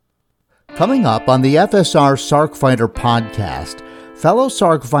Coming up on the FSR Sarc Fighter podcast, fellow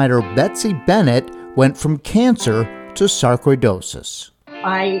Sarc fighter Betsy Bennett went from cancer to sarcoidosis.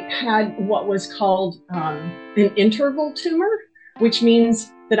 I had what was called an interval tumor, which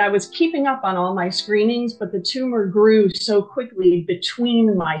means that I was keeping up on all my screenings, but the tumor grew so quickly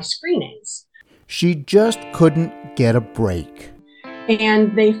between my screenings. She just couldn't get a break.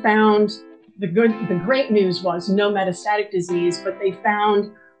 And they found the great news was no metastatic disease, but they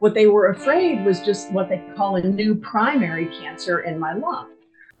found what they were afraid was just what they call a new primary cancer in my lung.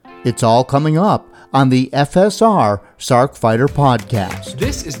 It's all coming up on the FSR Sarc Fighter podcast.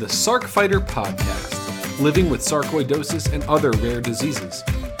 This is the Sarc Fighter podcast, living with sarcoidosis and other rare diseases.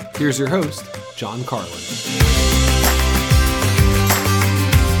 Here's your host, John Carlin.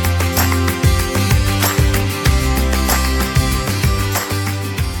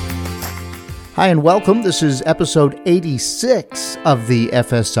 Hi and welcome. This is episode 86 of the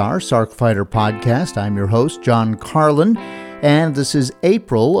FSR Sarc Fighter podcast. I'm your host, John Carlin, and this is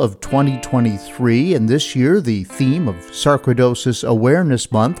April of 2023. And this year, the theme of Sarcoidosis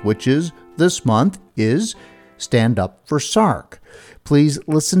Awareness Month, which is this month, is Stand Up for Sarc. Please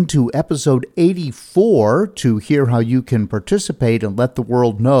listen to episode 84 to hear how you can participate and let the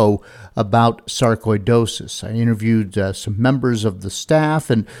world know about sarcoidosis. I interviewed some members of the staff,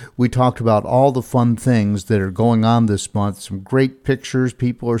 and we talked about all the fun things that are going on this month. Some great pictures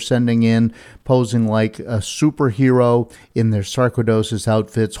people are sending in, posing like a superhero in their sarcoidosis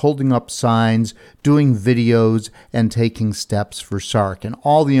outfits, holding up signs, doing videos, and taking steps for Sarc. And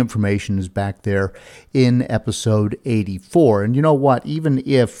all the information is back there in episode 84. And you know what? Even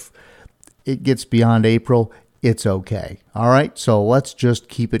if it gets beyond April, it's okay. All right? So let's just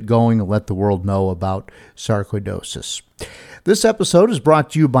keep it going and let the world know about sarcoidosis. This episode is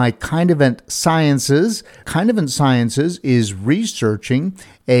brought to you by Kindevent Sciences. Kindevent Sciences is researching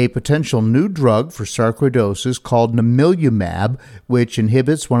a potential new drug for sarcoidosis called namilumab, which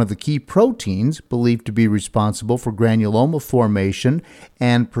inhibits one of the key proteins believed to be responsible for granuloma formation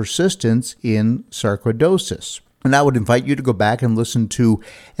and persistence in sarcoidosis. And I would invite you to go back and listen to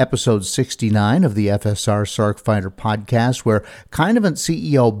episode 69 of the FSR Sarc Fighter podcast, where Kindevent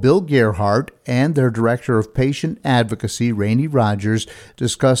CEO Bill Gerhardt and their Director of Patient Advocacy, Rainey Rogers,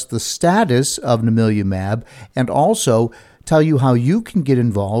 discuss the status of namilumab and also tell you how you can get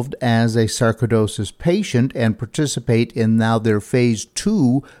involved as a sarcoidosis patient and participate in now their phase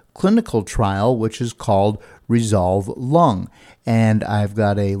 2 clinical trial, which is called Resolve Lung. And I've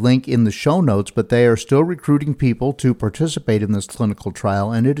got a link in the show notes, but they are still recruiting people to participate in this clinical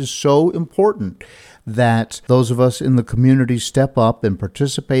trial, and it is so important that those of us in the community step up and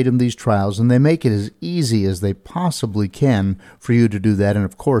participate in these trials, and they make it as easy as they possibly can for you to do that, and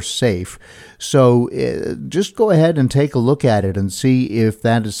of course safe. So just go ahead and take a look at it and see if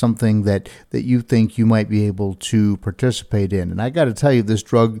that is something that you think you might be able to participate in. And I got to tell you, this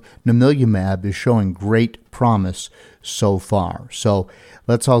drug, namilumab, is showing great promise so far. So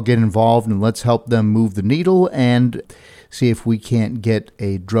let's all get involved and let's help them move the needle and see if we can't get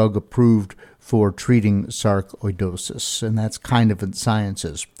a drug approved for treating sarcoidosis, and that's Kindevent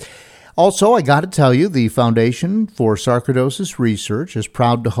Sciences. Also, I got to tell you, the Foundation for Sarcoidosis Research is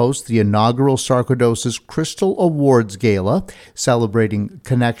proud to host the inaugural Sarcoidosis Crystal Awards Gala, celebrating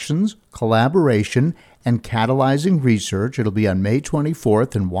connections, collaboration, and catalyzing research. It'll be on May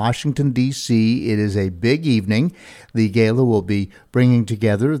 24th in Washington, D.C. It is a big evening. The gala will be bringing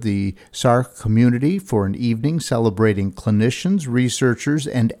together the Sarc community for an evening celebrating clinicians, researchers,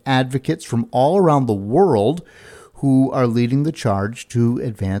 and advocates from all around the world who are leading the charge to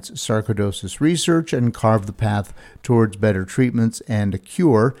advance sarcoidosis research and carve the path towards better treatments and a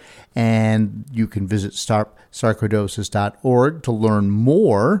cure. And you can visit sarcoidosis.org to learn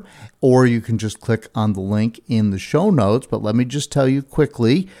more, or you can just click on the link in the show notes. But let me just tell you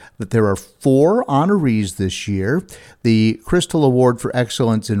quickly that there are 4 honorees this year. The Crystal Award for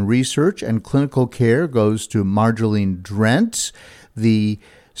Excellence in Research and Clinical Care goes to Marjolaine Drent. The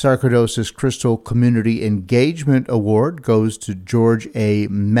Sarcoidosis Crystal Community Engagement Award goes to George A.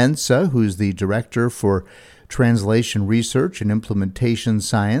 Mensa, who's the Director for Translation Research and Implementation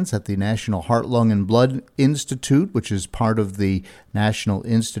Science at the National Heart, Lung, and Blood Institute, which is part of the National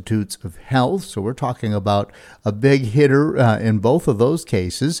Institutes of Health. So we're talking about a big hitter in both of those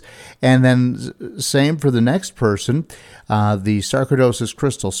cases. And then same for the next person. The Sarcoidosis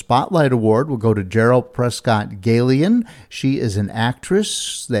Crystal Spotlight Award will go to Gerald Prescott Galian. She is an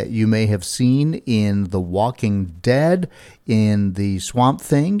actress that you may have seen in The Walking Dead, in the Swamp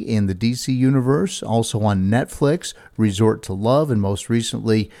Thing, in the DC Universe, also on Netflix, Resort to Love, and most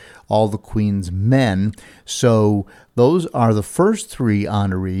recently, All the Queen's Men. So those are the first three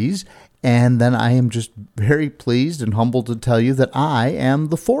honorees. And then I am just very pleased and humbled to tell you that I am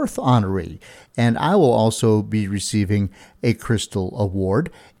the fourth honoree. And I will also be receiving a Crystal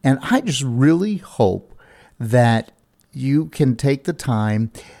Award. And I just really hope that you can take the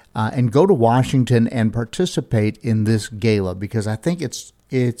time and go to Washington and participate in this gala, because I think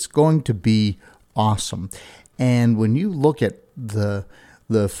it's going to be awesome. And when you look at the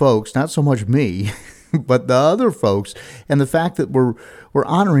folks, not so much me, but the other folks, and the fact that we're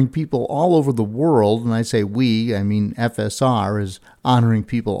honoring people all over the world, and I say we, I mean FSR is honoring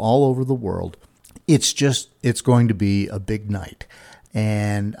people all over the world, it's going to be a big night.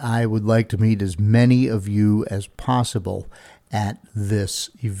 And I would like to meet as many of you as possible at this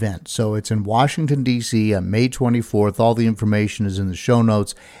event. So it's in Washington, D.C. on May 24th. All the information is in the show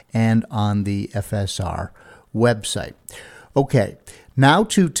notes and on the FSR website. Okay, now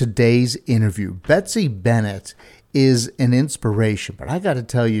to today's interview. Betsy Bennett is an inspiration, but I got to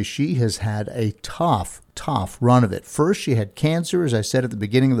tell you, she has had a tough run of it. First, she had cancer, as I said at the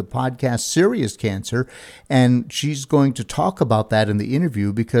beginning of the podcast, serious cancer, and she's going to talk about that in the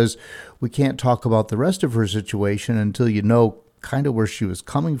interview, because we can't talk about the rest of her situation until you know kind of where she was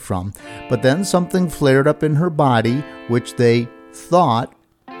coming from. But then something flared up in her body, which they thought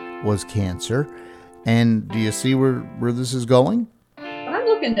was cancer. And do you see where this is going? I'm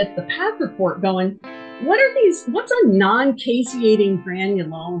looking at the path report going, what's a non-caseating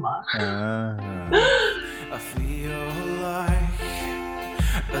granuloma? I feel like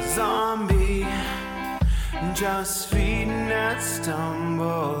a zombie, just feeding and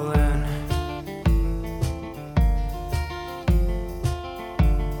stumbling.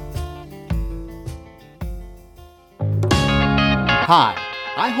 Hi,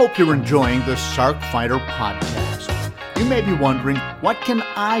 I hope you're enjoying the Sarcfighter podcast. You may be wondering, what can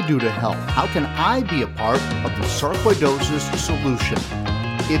I do to help? How can I be a part of the sarcoidosis solution?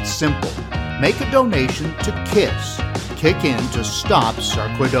 It's simple. Make a donation to KISS, Kick In to Stop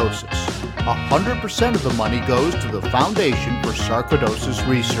Sarcoidosis. 100% of the money goes to the Foundation for Sarcoidosis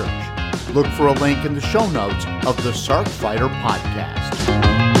Research. Look for a link in the show notes of the Sarcfighter podcast.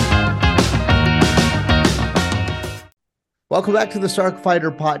 Welcome back to the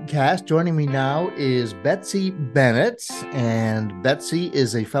Sarcfighter podcast. Joining me now is Betsy Bennett, and Betsy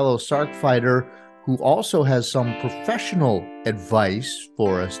is a fellow Sarcfighter who also has some professional advice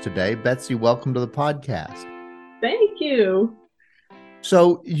for us today. Betsy, welcome to the podcast. Thank you.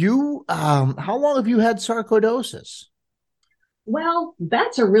 So you, how long have you had sarcoidosis? Well,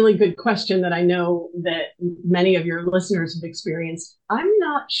 that's a really good question that I know that many of your listeners have experienced. I'm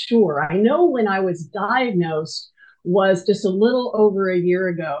not sure. I know when I was diagnosed was just a little over a year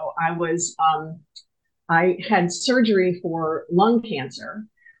ago. I had surgery for lung cancer.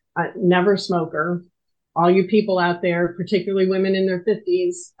 Never smoker. All you people out there, particularly women in their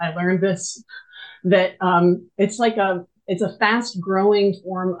 50s, I learned this, that it's a fast growing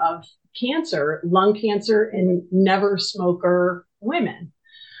form of cancer, lung cancer in never smoker women.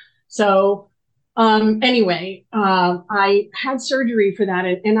 So anyway, I had surgery for that,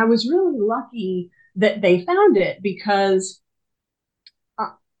 and I was really lucky that they found it, because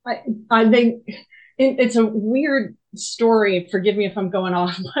it's a weird story. Forgive me if I'm going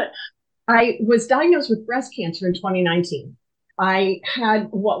off, but I was diagnosed with breast cancer in 2019. I had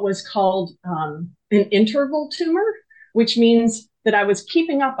what was called an interval tumor, which means that I was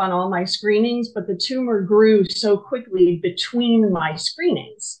keeping up on all my screenings, but the tumor grew so quickly between my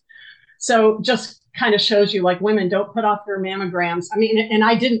screenings. So just kind of shows you, like, women don't put off their mammograms. I mean, and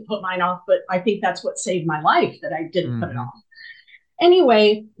I didn't put mine off, but I think that's what saved my life, that I didn't put it off.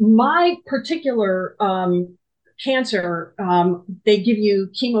 Anyway, my particular cancer, they give you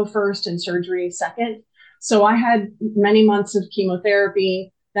chemo first and surgery second. So I had many months of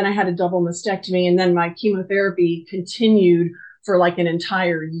chemotherapy, then I had a double mastectomy, and then my chemotherapy continued for like an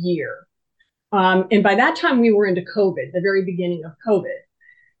entire year. And by that time we were into COVID, the very beginning of COVID.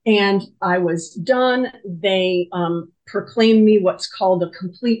 And I was done. They proclaimed me what's called a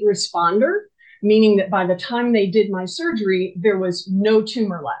complete responder, meaning that by the time they did my surgery, there was no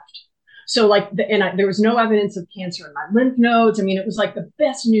tumor left. So there was no evidence of cancer in my lymph nodes. I mean, it was like the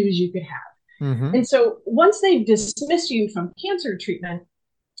best news you could have. Mm-hmm. And so once they dismiss you from cancer treatment,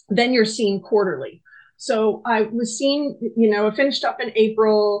 then you're seen quarterly. So I was seen, I finished up in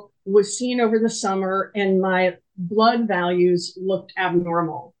April, was seen over the summer, and my blood values looked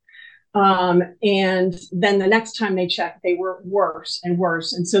abnormal. And then the next time they checked, they were worse and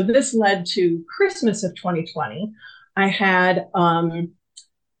worse. And so this led to Christmas of 2020. I had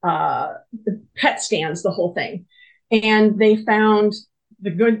PET scans, the whole thing. And they found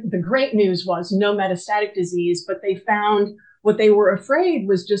the great news was no metastatic disease, but they found what they were afraid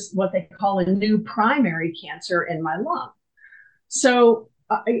was just what they call a new primary cancer in my lung. So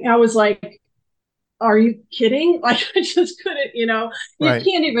I was like, are you kidding? Like, I just couldn't, you Right.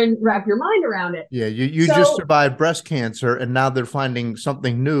 can't even wrap your mind around it. Yeah, you just survived breast cancer, and now they're finding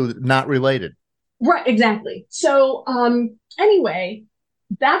something new, not related. Right, exactly. So anyway,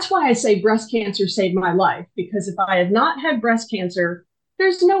 that's why I say breast cancer saved my life, because if I had not had breast cancer,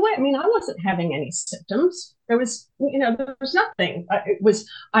 there's no way. I mean, I wasn't having any symptoms. There was, there was nothing.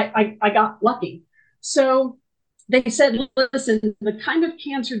 I got lucky. So they said, listen, the kind of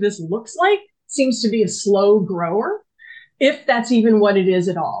cancer this looks like seems to be a slow grower, if that's even what it is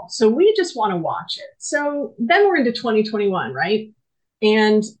at all. So we just want to watch it. So then we're into 2021, right?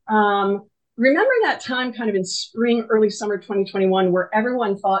 And remember that time kind of in spring, early summer 2021, where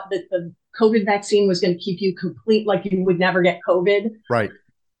everyone thought that the COVID vaccine was going to keep you complete, like you would never get COVID. Right.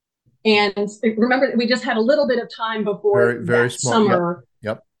 And remember, we just had a little bit of time before very that small summer.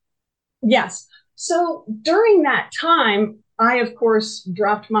 Yep. Yes. So during that time, I, of course,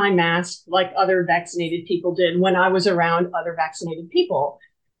 dropped my mask like other vaccinated people did when I was around other vaccinated people.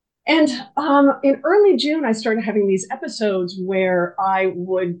 And in early June, I started having these episodes where I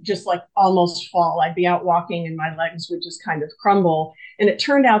would just like almost fall. I'd be out walking and my legs would just kind of crumble. And it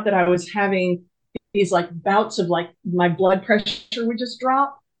turned out that I was having these like bouts of like my blood pressure would just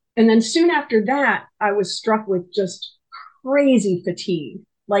drop. And then soon after that, I was struck with just crazy fatigue.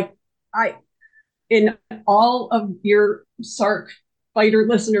 Like in all of your Sarc fighter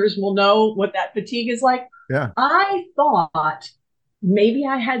listeners will know what that fatigue is like. Yeah. I thought maybe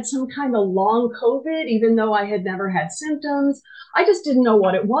I had some kind of long COVID, even though I had never had symptoms. I just didn't know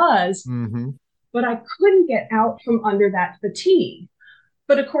what it was, but I couldn't get out from under that fatigue.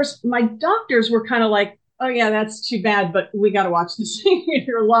 But of course, my doctors were kind of like, oh yeah, that's too bad, but we got to watch this thing in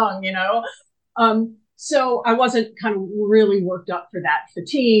your lung, So I wasn't kind of really worked up for that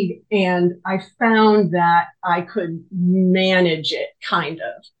fatigue. And I found that I could manage it kind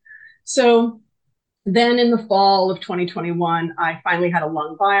of. So then in the fall of 2021, I finally had a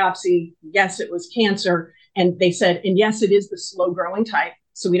lung biopsy. Yes, it was cancer. And they said, and yes, it is the slow growing type.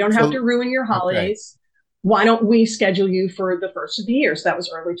 So we don't have to ruin your holidays. Okay. Why don't we schedule you for the first of the year? So that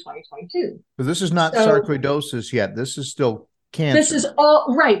was early 2022. But this is not sarcoidosis yet. This is still cancer. This is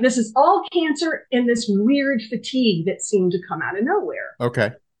all right. This is all cancer and this weird fatigue that seemed to come out of nowhere.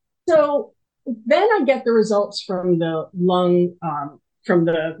 Okay. So then I get the results from the lung,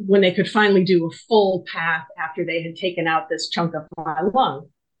 when they could finally do a full path after they had taken out this chunk of my lung.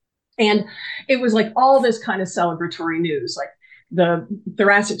 And it was like all this kind of celebratory news. Like the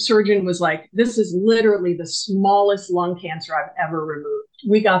thoracic surgeon was like, this is literally the smallest lung cancer I've ever removed.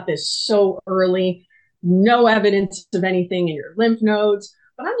 We got this so early. No evidence of anything in your lymph nodes.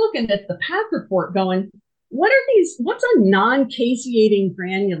 But I'm looking at the path report going, what are these? What's a non-caseating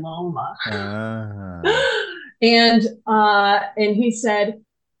granuloma? And he said,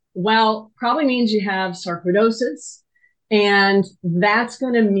 well, probably means you have sarcoidosis. And that's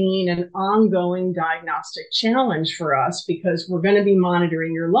going to mean an ongoing diagnostic challenge for us because we're going to be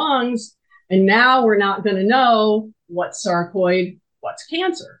monitoring your lungs. And now we're not going to know what's sarcoid, what's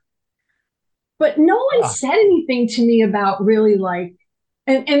cancer. But no one said anything to me about really like,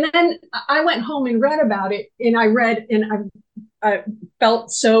 and then I went home and read about it, and I read, and I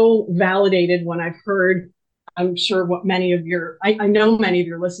felt so validated when I've heard, I'm sure what many of your, I know many of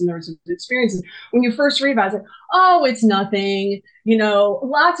your listeners have experiences. When you first read about it, it's like, oh, it's nothing.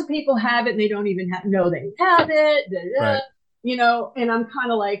 Lots of people have it and they don't even know they have it, right. And I'm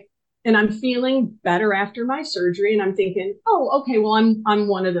kind of like, and I'm feeling better after my surgery. And I'm thinking, oh, okay, well, I'm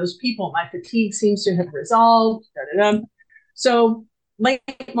one of those people. My fatigue seems to have resolved. So late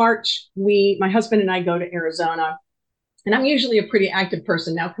March, my husband and I go to Arizona. And I'm usually a pretty active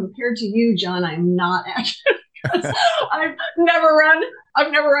person. Now, compared to you, John, I'm not active. I've never run a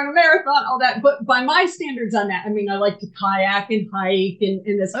marathon, all that. But by my standards on that, I mean, I like to kayak and hike and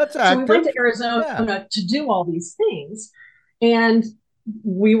this. That's so we went to Arizona to do all these things. And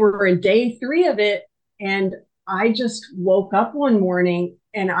we were in day 3 of it. And I just woke up one morning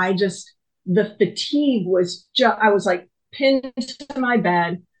and the fatigue was I was like pinned to my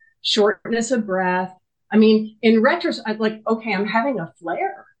bed, shortness of breath. I mean, in retrospect, I'm like, okay, I'm having a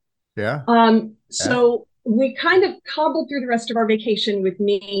flare. Yeah. So we kind of cobbled through the rest of our vacation with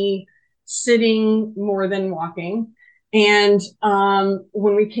me sitting more than walking. And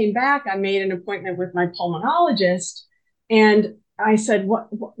when we came back, I made an appointment with my pulmonologist, and I said, what?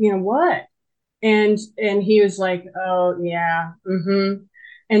 And he was like, oh yeah. And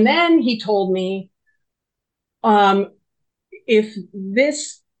then he told me, Um, if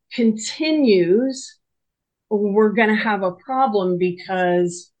this continues, we're going to have a problem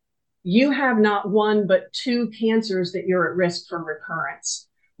because you have not one, but two cancers that you're at risk for recurrence.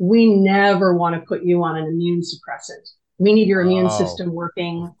 We never want to put you on an immune suppressant. We need your immune system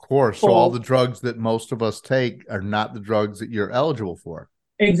working. Of course. Full. So all the drugs that most of us take are not the drugs that you're eligible for.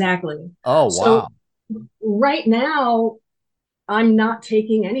 Exactly. Oh, wow. So right now, I'm not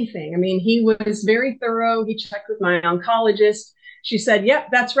taking anything. I mean, he was very thorough. He checked with my oncologist. She said, yep,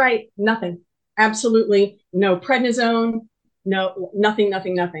 that's right. Nothing. Absolutely no prednisone, no, nothing.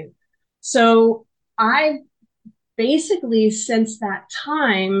 So I've basically, since that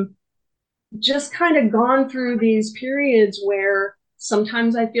time, just kind of gone through these periods where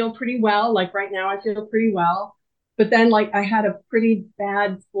sometimes I feel pretty well. Like right now, I feel pretty well. But then, like, I had a pretty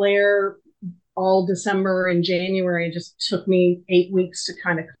bad flare all December and January. It just took me 8 weeks to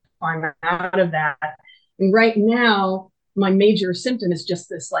kind of climb out of that. And right now, my major symptom is just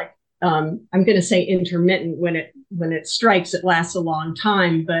this, like, I'm going to say intermittent. When it strikes, it lasts a long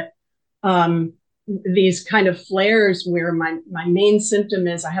time. But these kind of flares where my main symptom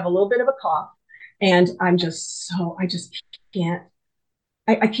is I have a little bit of a cough, and I just can't.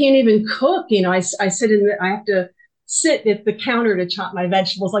 I can't even cook. You know, I sit I have to sit at the counter to chop my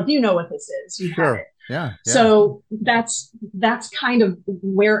vegetables. Like, you know what this is. You Sure. have it. Yeah. So that's kind of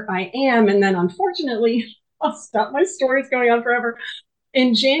where I am. And then unfortunately, I'll stop, my story's going on forever.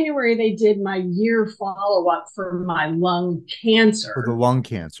 In January, they did my year follow-up for my lung cancer. For the lung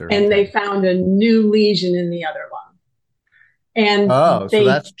cancer. And they found a new lesion in the other lung. And so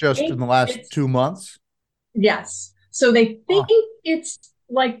that's just in the last 2 months? Yes. So they think it's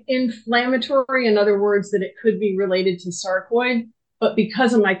like inflammatory, in other words, that it could be related to sarcoid. But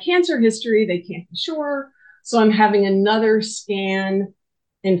because of my cancer history, they can't be sure. So I'm having another scan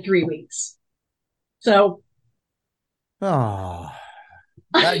in 3 weeks. So. That's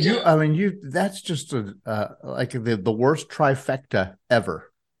just like the worst trifecta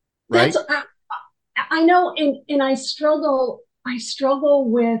ever, right? I know, and I struggle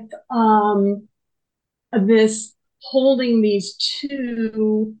with this, holding these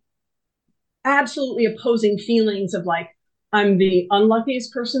two absolutely opposing feelings of, like, I'm the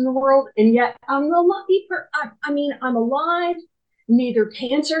unluckiest person in the world, and yet I'm the lucky person. I mean, I'm alive. Neither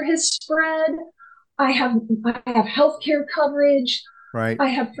cancer has spread. I have healthcare coverage. Right. I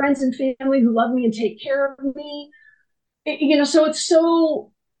have friends and family who love me and take care of me. So it's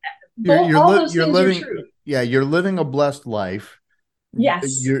so. You're living. Yeah, you're living a blessed life.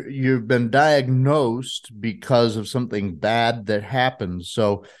 Yes. You've been diagnosed because of something bad that happened.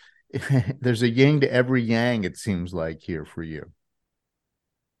 So there's a yin to every yang, it seems like, here for you.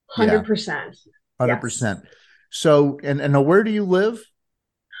 100%. 100%. So, and where do you live?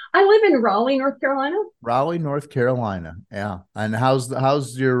 I live in Raleigh, North Carolina. Raleigh, North Carolina. Yeah. And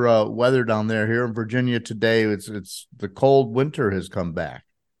how's your weather down there? Here in Virginia today, it's the cold winter has come back.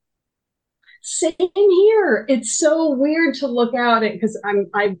 Same here. It's so weird to look out at, because I'm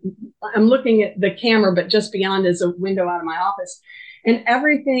looking at the camera, but just beyond is a window out of my office, and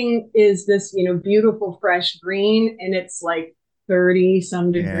everything is this, beautiful fresh green, and it's like 30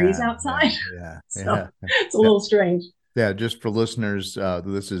 some degrees outside. So it's a little strange. Yeah, just for listeners,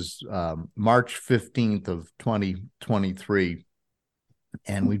 this is March 15th of 2023,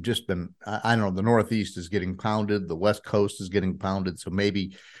 and we've just been, I don't know, the Northeast is getting pounded, the West Coast is getting pounded, so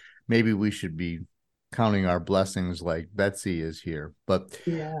maybe we should be counting our blessings like Betsy is here. But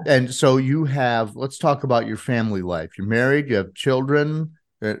and so let's talk about your family life. You're married, you have children,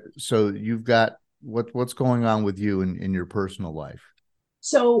 so you've got what's going on with you in your personal life?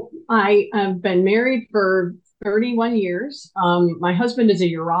 So I have been married for 31 years. My husband is a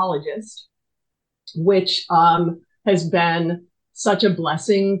urologist, which has been such a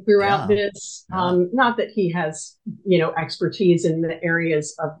blessing throughout this. Not that he has, expertise in the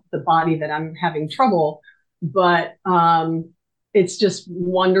areas of the body that I'm having trouble, but it's just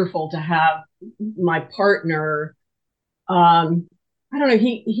wonderful to have my partner. I don't know.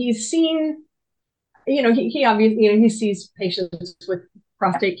 He's seen, he obviously, he sees patients with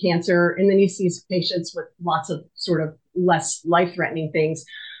prostate cancer, and then he sees patients with lots of sort of less life-threatening things.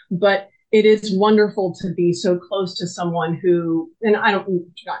 But it is wonderful to be so close to someone who, and I'm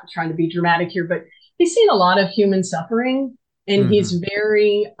not trying to be dramatic here, but he's seen a lot of human suffering, and he's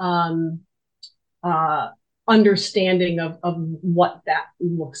very understanding of what that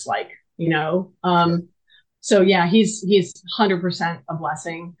looks like, So yeah, he's 100% a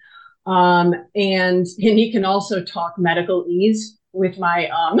blessing. And he can also talk medical ease with my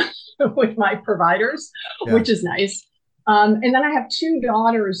with my providers, which is nice. And then I have two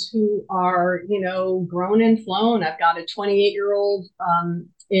daughters who are, grown and flown. I've got a 28-year-old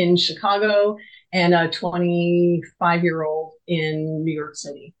in Chicago and a 25-year-old in New York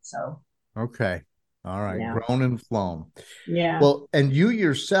City. So, okay. All right. yeah. Grown and flown. Yeah. Well, and you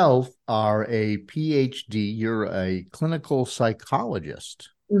yourself are a PhD. You're a clinical psychologist.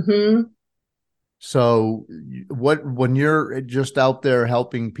 Mm-hmm. So when you're just out there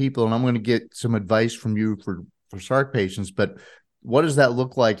helping people, and I'm going to get some advice from you for SARC patients, but what does that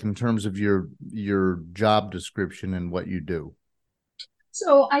look like in terms of your job description and what you do?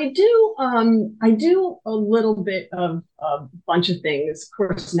 So I do a little bit of a bunch of things. Of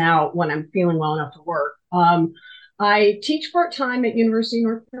course, now when I'm feeling well enough to work, I teach part-time at University of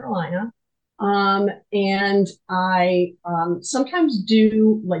North Carolina. And I sometimes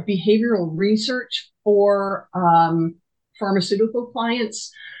do like behavioral research for pharmaceutical clients.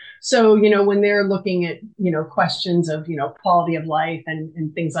 So, when they're looking at, questions of, quality of life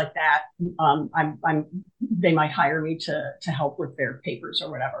and things like that, they might hire me to help with their papers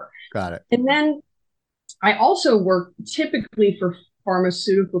or whatever. Got it. And then I also work typically for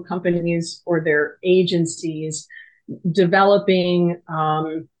pharmaceutical companies or their agencies developing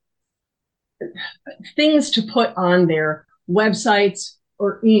things to put on their websites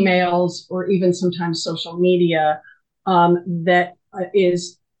or emails or even sometimes social media that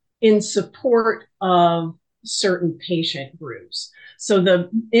is in support of certain patient groups. So the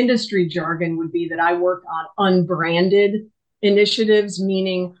industry jargon would be that I work on unbranded initiatives,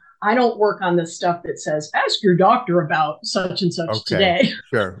 meaning I don't work on the stuff that says, ask your doctor about such and such today.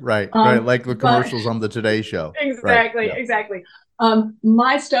 Sure. Right. Right. Like the commercials on the Today Show. Exactly. Right. Exactly.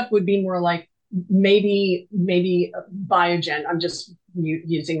 My stuff would be more like maybe Biogen. I'm just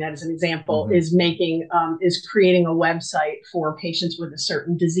using that as an example, mm-hmm. is creating a website for patients with a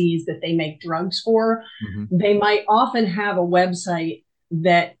certain disease that they make drugs for. Mm-hmm. They might often have a website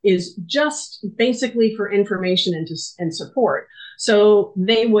that is just basically for information and support. So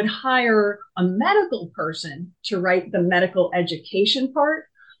they would hire a medical person to write the medical education part,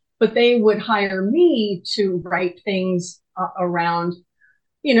 but they would hire me to write things around,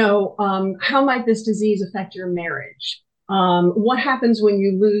 how might this disease affect your marriage? What happens when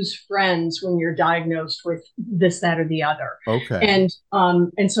you lose friends when you're diagnosed with this, that, or the other? Okay.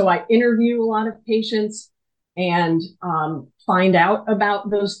 And so I interview a lot of patients and find out about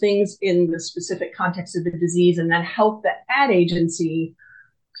those things in the specific context of the disease, and then help the ad agency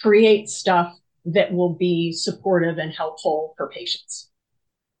create stuff that will be supportive and helpful for patients.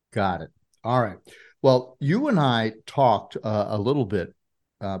 Got it. All right. Well, you and I talked a little bit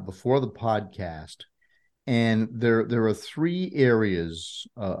before the podcast, and there are three areas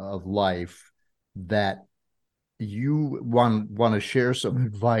of life that you want to share some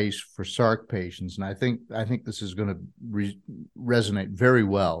advice for SARC patients, and I think this is going to resonate very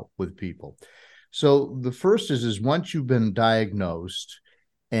well with people. So the first is once you've been diagnosed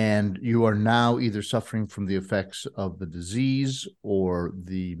and you are now either suffering from the effects of the disease or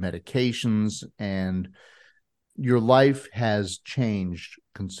the medications, and your life has changed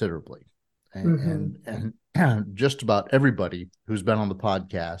considerably. And just about everybody who's been on the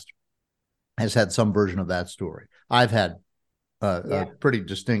podcast has had some version of that story. I've had a pretty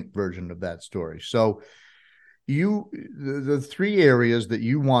distinct version of that story. So the three areas that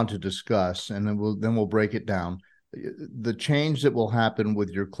you want to discuss, and then we'll break it down. The change that will happen with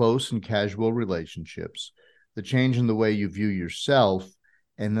your close and casual relationships, the change in the way you view yourself,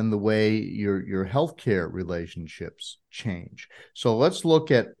 and then the way your healthcare relationships change. So let's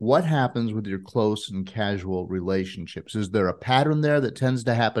look at what happens with your close and casual relationships. Is there a pattern there that tends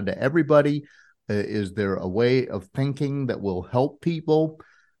to happen to everybody? Is there a way of thinking that will help people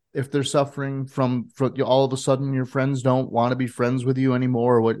if they're suffering from all of a sudden your friends don't want to be friends with you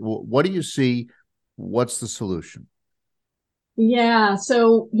anymore? What do you see? What's the solution? Yeah,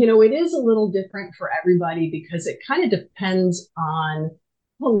 so, it is a little different for everybody because it kind of depends on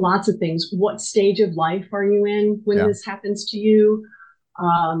lots of things. What stage of life are you in when this happens to you?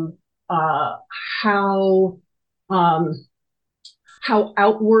 How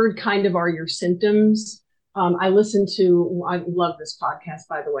outward kind of are your symptoms? I love this podcast,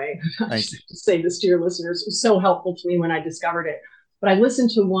 by the way. I should say this to your listeners. It was so helpful to me when I discovered it. But I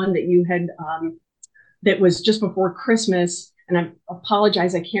listened to one that you had that was just before Christmas. And I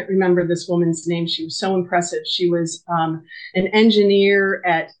apologize, I can't remember this woman's name. She was so impressive. She was an engineer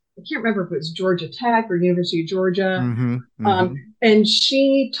at, I can't remember if it was Georgia Tech or University of Georgia. And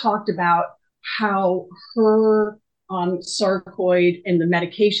she talked about how her sarcoid and the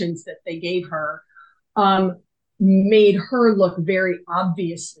medications that they gave her made her look very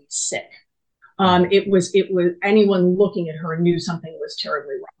obviously sick. It was anyone looking at her knew something was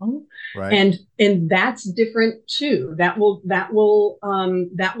terribly wrong. Right. And that's different too. That will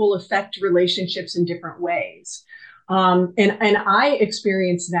affect relationships in different ways. And I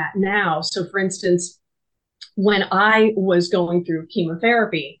experience that now. So for instance, when I was going through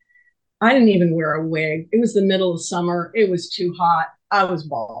chemotherapy, I didn't even wear a wig. It was the middle of summer. It was too hot. I was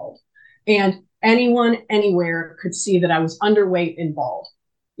bald. And anyone, anywhere could see that I was underweight and bald,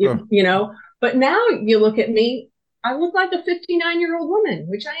 you know? But now you look at me, I look like a 59-year-old woman,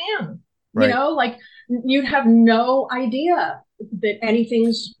 which I am, Right. you know, like you'd have no idea that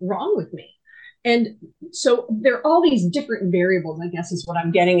anything's wrong with me. And so there are all these different variables, I guess is what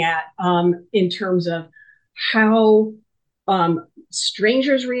I'm getting at, in terms of how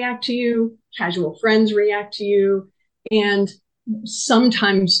strangers react to you, casual friends react to you, and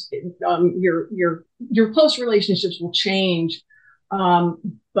sometimes your close relationships will change,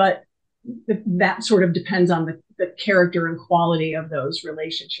 but that sort of depends on the character and quality of those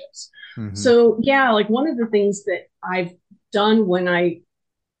relationships. Mm-hmm. So yeah, like one of the things that I've done when I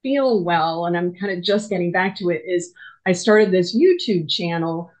feel well, and I'm kind of just getting back to it, is I started this YouTube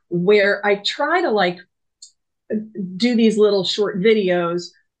channel where I try to like do these little short videos,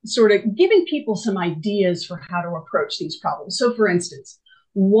 sort of giving people some ideas for how to approach these problems. So for instance,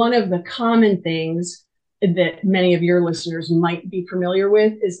 one of the common things that many of your listeners might be familiar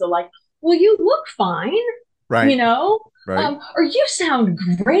with is the like, well, you look fine, right? You know, right. Or you sound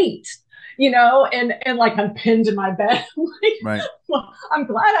great, you know, and like I'm pinned in my bed. Like, right. Well, I'm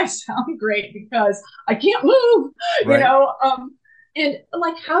glad I sound great because I can't move, right. You know, and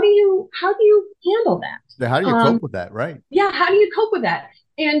like, how do you handle that? How do you cope with that? Right. Yeah. How do you cope with that?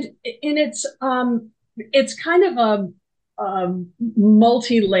 And it's kind of a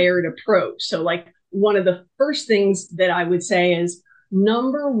multi-layered approach. So like one of the first things that I would say is,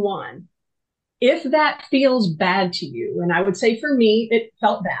 number one, if that feels bad to you, and I would say for me, it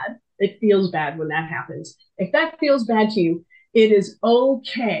felt bad. It feels bad when that happens. If that feels bad to you, it is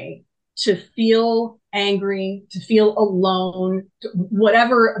okay to feel angry, to feel alone,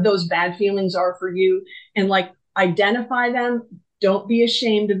 whatever those bad feelings are for you, and like identify them. Don't be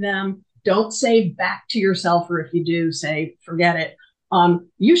ashamed of them. Don't say back to yourself, or if you do, say, forget it.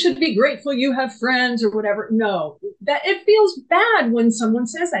 You should be grateful you have friends or whatever. No, that it feels bad when someone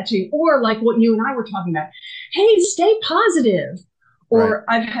says that to you, or like what you and I were talking about. Hey, stay positive. Or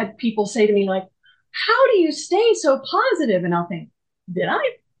right. I've had people say to me like, how do you stay so positive? And I'll think, am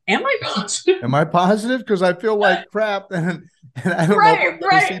I positive? Am I positive? Because I feel like crap and I don't know what I'm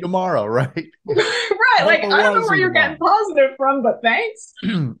going to see tomorrow, right? Right. Like, I don't know where you're getting positive from, but thanks.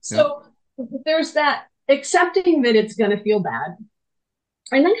 So there's that accepting that it's going to feel bad.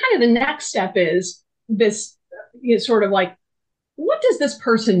 And then kind of the next step is this, sort of like, what does this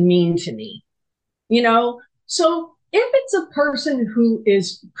person mean to me? You know, so if it's a person who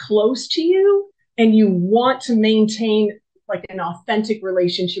is close to you and you want to maintain like an authentic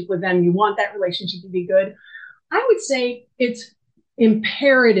relationship with them, you want that relationship to be good, I would say it's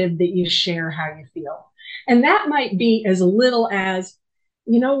imperative that you share how you feel. And that might be as little as,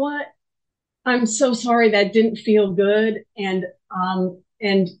 you know what, I'm so sorry that didn't feel good. And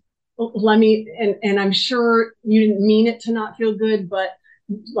let me, and I'm sure you didn't mean it to not feel good, but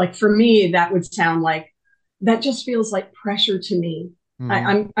like for me, that would sound like, that just feels like pressure to me.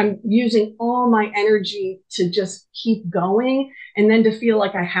 Mm-hmm. I'm using all my energy to just keep going. And then to feel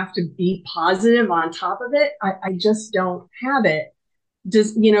like I have to be positive on top of it. I just don't have it.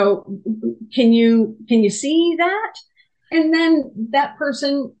 Can you see that? And then that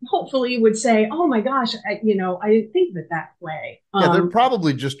person hopefully would say, oh my gosh, I didn't think of it that way. Yeah, they're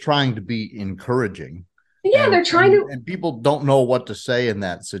probably just trying to be encouraging. Yeah, they're trying to. And people don't know what to say in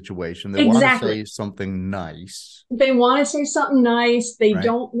that situation. They want to say something nice. They want to say something nice. They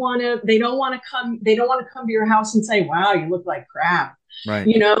don't want to come to your house and say, wow, you look like crap. Right.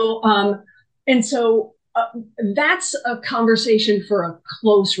 And so that's a conversation for a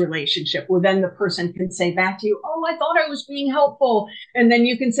close relationship where then the person can say back to you, oh, I thought I was being helpful. And then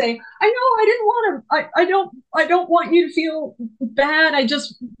you can say, I know I didn't want to, I don't want you to feel bad. I'm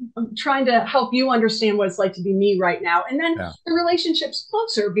trying to help you understand what it's like to be me right now. And then the relationship's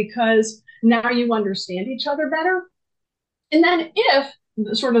closer because now you understand each other better. And then if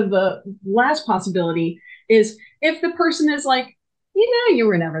sort of the last possibility is if the person is like, you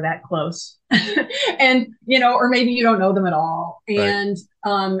were never that close and, or maybe you don't know them at all. And,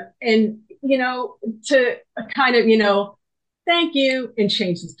 to kind of, thank you and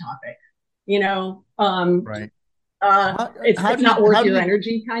change this topic, it's not worth your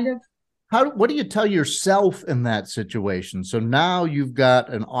energy kind of. what do you tell yourself in that situation? So now you've got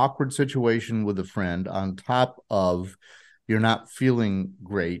an awkward situation with a friend on top of you're not feeling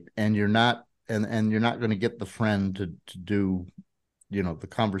great, and you're not going to get the friend to do, the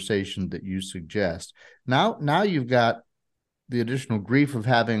conversation that you suggest. Now you've got the additional grief of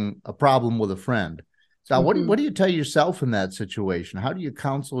having a problem with a friend. So what do you tell yourself in that situation? How do you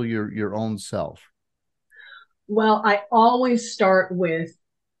counsel your own self? Well, I always start with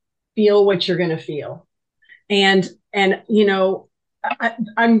feel what you're going to feel. And I'm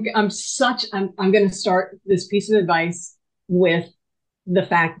going to start this piece of advice with the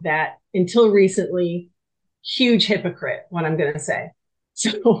fact that until recently, huge hypocrite, what I'm going to say.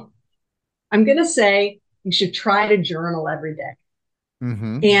 So I'm going to say you should try to journal every day.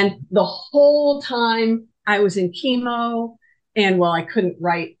 Mm-hmm. And the whole time I was in chemo, and I couldn't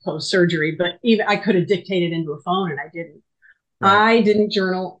write post-surgery, but even I could have dictated into a phone and I didn't. Right. I didn't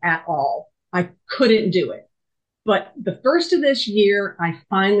journal at all. I couldn't do it. But the first of this year, I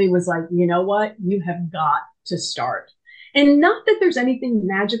finally was like, you know what? You have got to start. And not that there's anything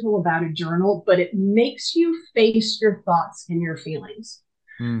magical about a journal, but it makes you face your thoughts and your feelings.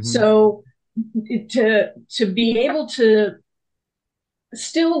 Mm-hmm. So to be able to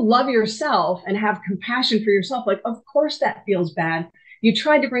still love yourself and have compassion for yourself, like, of course that feels bad. You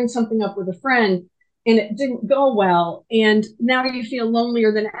tried to bring something up with a friend and it didn't go well, and now you feel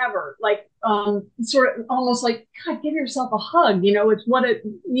lonelier than ever. Like, sort of almost like, God, give yourself a hug. It's what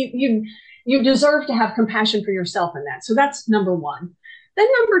you deserve to have compassion for yourself in that. So that's number one. Then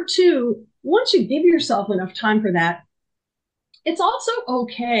number two, once you give yourself enough time for that, it's also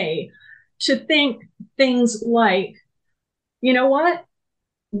okay to think things like, you know what?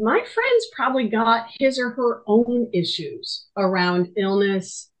 My friend's probably got his or her own issues around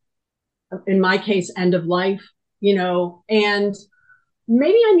illness, in my case, end of life, and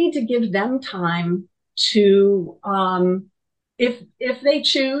maybe I need to give them time to, if they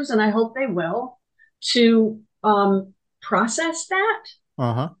choose, and I hope they will, to process that.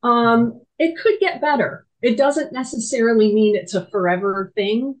 Uh-huh. It could get better. It doesn't necessarily mean it's a forever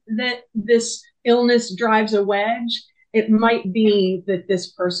thing that this illness drives a wedge. It might be that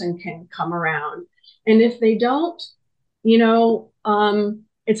this person can come around. And if they don't,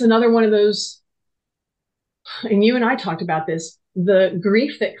 it's another one of those, and you and I talked about this, the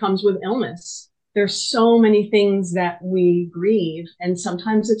grief that comes with illness. There's so many things that we grieve, and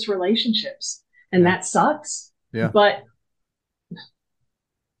sometimes it's relationships, and that sucks. Yeah. But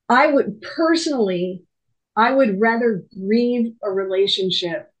I would rather grieve a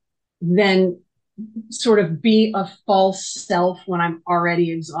relationship than sort of be a false self when I'm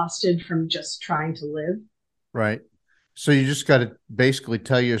already exhausted from just trying to live. Right. So you just got to basically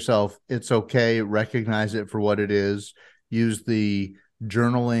tell yourself it's okay, recognize it for what it is, use the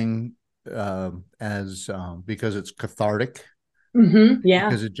journaling as because it's cathartic. Mm-hmm. Yeah.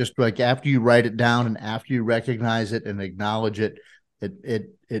 Because it just, like, after you write it down and after you recognize it and acknowledge it,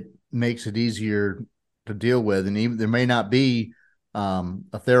 it makes it easier to deal with. And even there may not be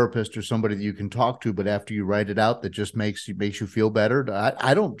a therapist or somebody that you can talk to, but after you write it out, that just makes you feel better.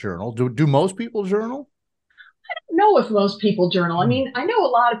 I don't journal. Do most people journal? I don't know if most people journal. I mean, I know a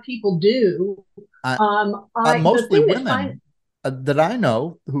lot of people do. Mostly women that I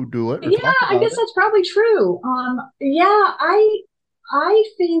know who do it. Yeah, I guess that's probably true. I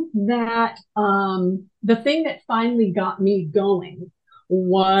think that the thing that finally got me going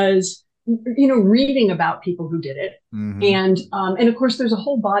was, reading about people who did it. Mm-hmm. And of course, there's a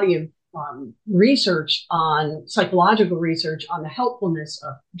whole body of psychological research on the helpfulness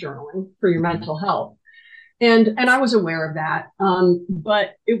of journaling for your mm-hmm. mental health. And I was aware of that.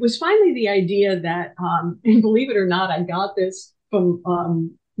 But it was finally the idea that, and believe it or not, I got this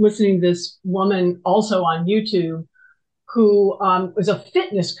from listening to this woman also on YouTube who was a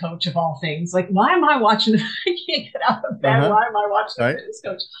fitness coach of all things. Like, why am I watching? I can't get out of bed. Uh-huh. Why am I watching a fitness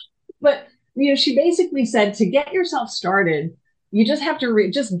coach? But, she basically said to get yourself started, you just have to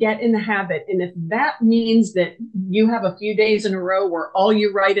just get in the habit. And if that means that you have a few days in a row where all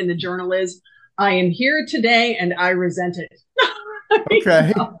you write in the journal is, I am here today and I resent it.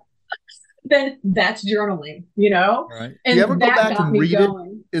 Okay. Then that's journaling, Right. And do you ever go back and read it?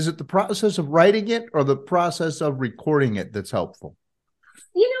 Is it the process of writing it or the process of recording it that's helpful?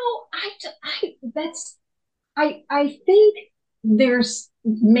 I think there's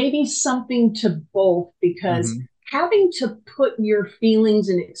maybe something to both, because mm-hmm. having to put your feelings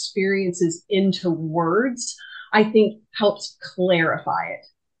and experiences into words, I think helps clarify it.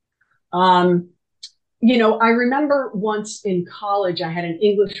 I remember once in college, I had an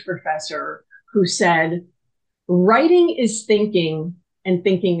English professor who said, writing is thinking, and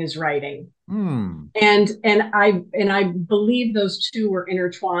thinking is writing. Hmm. And I believe those two were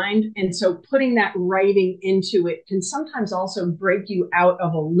intertwined. And so putting that writing into it can sometimes also break you out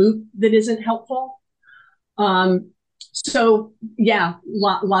of a loop that isn't helpful. So yeah,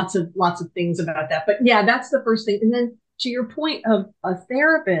 lots of things about that. But yeah, that's the first thing. And then to your point of a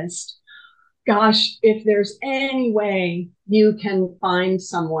therapist, gosh, if there's any way you can find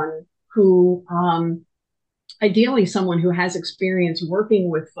someone who, ideally someone who has experience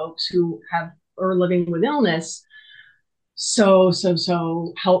working with folks who have or living with illness, so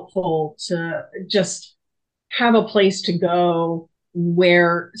helpful to just have a place to go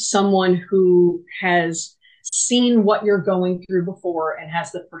where someone who has seen what you're going through before and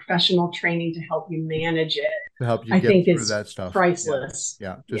has the professional training to help you manage it, To help you I get think through is that stuff. priceless.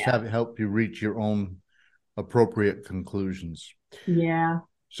 Yeah. Just have it help you reach your own appropriate conclusions. Yeah.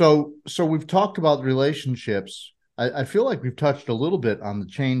 So we've talked about relationships. I feel like we've touched a little bit on the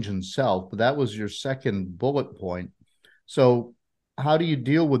change in self, but that was your second bullet point. So how do you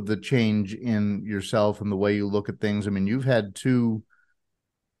deal with the change in yourself and the way you look at things? I mean, you've had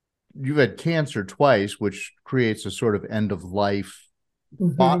cancer twice, which creates a sort of end of life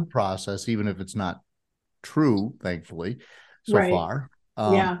thought process, even if it's not true, thankfully, so far.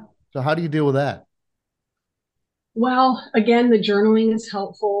 Yeah. So how do you deal with that? Well, again, the journaling is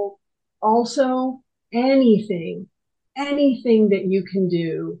helpful. Also, anything that you can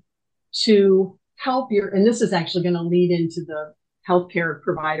do to help and this is actually going to lead into the healthcare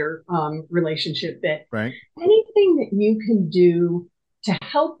provider relationship bit. Right. Anything that you can do to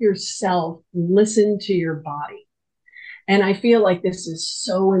help yourself listen to your body. And I feel like this is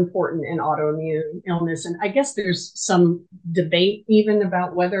so important in autoimmune illness. And I guess there's some debate even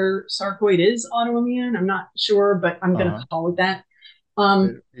about whether sarcoid is autoimmune. I'm not sure, but I'm going to call it that.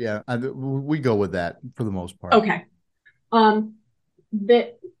 We go with that for the most part. Okay.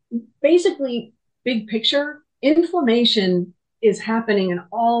 That basically, big picture, inflammation is happening in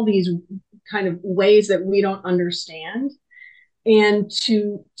all these kind of ways that we don't understand. And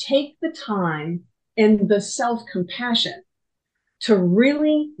to take the time and the self-compassion to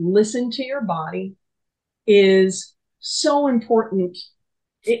really listen to your body is so important.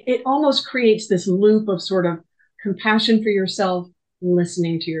 It almost creates this loop of sort of compassion for yourself,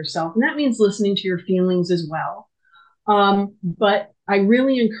 listening to yourself. And that means listening to your feelings as well. But I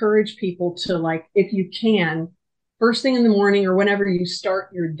really encourage people to, like, if you can, first thing in the morning or whenever you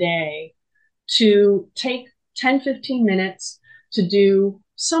start your day, to take 10, 15 minutes to do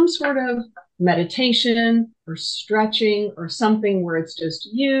some sort of meditation or stretching or something where it's just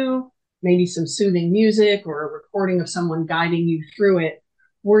you, maybe some soothing music or a recording of someone guiding you through it,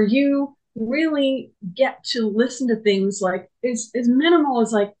 where you really get to listen to things like as minimal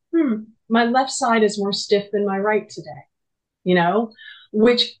as like, my left side is more stiff than my right today,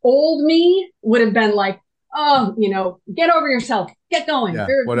 which old me would have been like, oh, get over yourself, get going.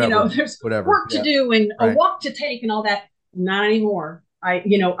 There's work to do and a walk to take and all that. Not anymore. I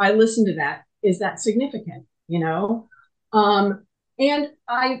listen to that. Is that significant? And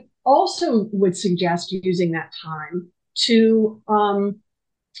I also would suggest using that time to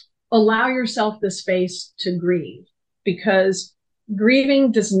allow yourself the space to grieve, because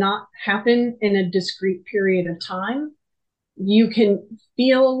grieving does not happen in a discrete period of time. You can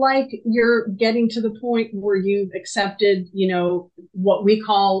feel like you're getting to the point where you've accepted, what we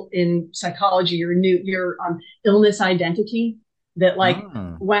call in psychology, your illness identity, that like,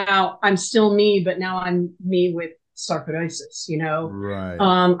 wow, I'm still me, but now I'm me with sarcoidosis, Right.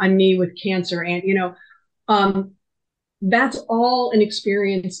 I'm me with cancer. And, that's all an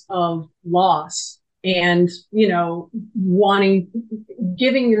experience of loss and,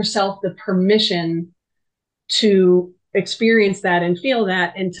 giving yourself the permission to experience that and feel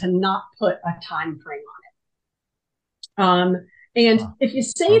that, and to not put a time frame on it. And if you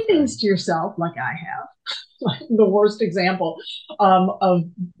say things to yourself, like I have, like the worst example of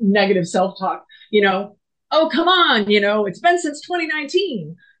negative self-talk, oh, come on, it's been since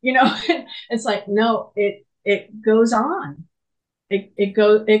 2019, it's like, no, it goes on. It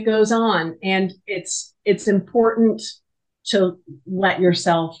goes on. And it's important to let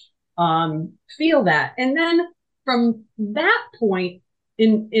yourself feel that. And then from that point,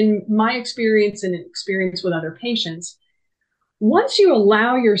 in my experience and experience with other patients, once you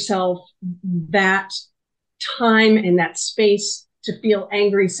allow yourself that time and that space to feel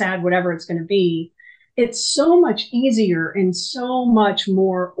angry, sad, whatever it's going to be, it's so much easier and so much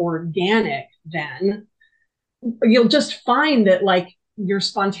more organic then. You'll just find that, like, you're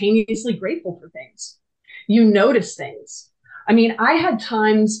spontaneously grateful for things. You notice things. I mean, I had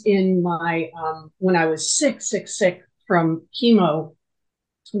times in my, when I was sick from chemo,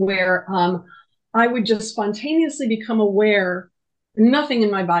 where I would just spontaneously become aware. Nothing in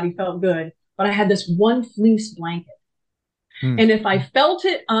my body felt good, but I had this one fleece blanket. And if I felt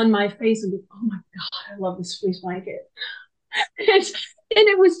it on my face, I'd be, oh my God, I love this fleece blanket. And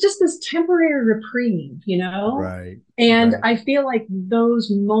it was just this temporary reprieve, you know? Right. And right. I feel like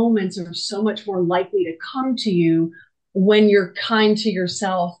those moments are so much more likely to come to you when you're kind to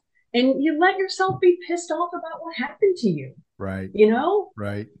yourself and you let yourself be pissed off about what happened to you. Right. You know?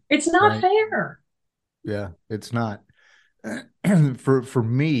 Right. It's not Right. fair. Yeah, it's not. For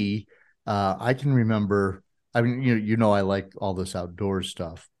me, I can remember, I mean, I like all this outdoors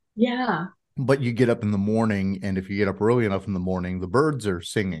stuff. Yeah. But you get up in the morning, and if you get up early enough in the morning, the birds are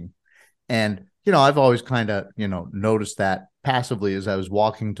singing. And, I've always kind of, noticed that passively as I was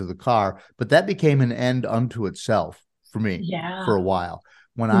walking to the car, but that became an end unto itself for me for a while.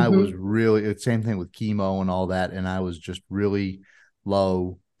 When I was really, it's same thing with chemo and all that, and I was just really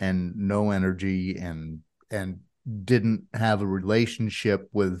low and no energy and didn't have a relationship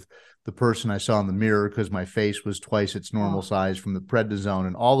with the person I saw in the mirror because my face was twice its normal size from the prednisone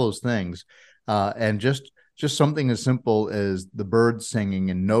and all those things. And just something as simple as the birds singing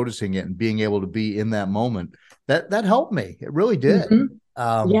and noticing it and being able to be in that moment, that helped me. It really did.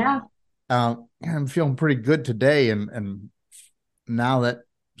 Yeah. I'm feeling pretty good today. And now that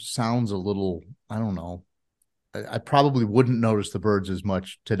sounds a little, I don't know. I probably wouldn't notice the birds as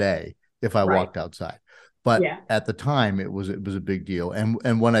much today if I walked outside. But at the time, it was a big deal.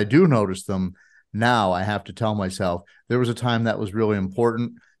 And when I do notice them now, I have to tell myself there was a time that was really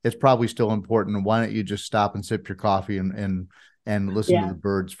important. It's probably still important. And why don't you just stop and sip your coffee and listen to the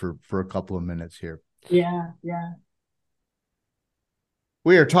birds for a couple of minutes here? Yeah, yeah.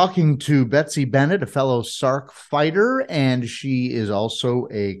 We are talking to Betsy Bennett, a fellow Sarc fighter, and she is also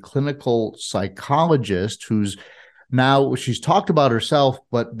a clinical psychologist who's now, she's talked about herself,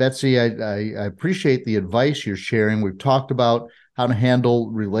 but Betsy, I appreciate the advice you're sharing. We've talked about how to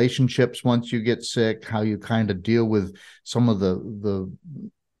handle relationships once you get sick, how you kind of deal with some of the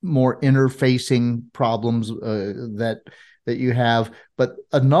more interfacing problems that you have. But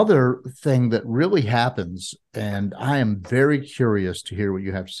another thing that really happens, and I am very curious to hear what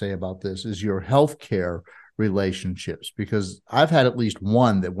you have to say about this, is your healthcare relationships, because I've had at least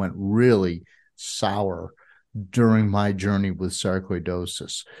one that went really sour during my journey with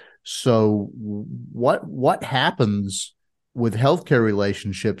sarcoidosis. So what happens with healthcare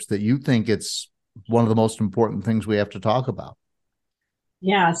relationships that you think it's one of the most important things we have to talk about?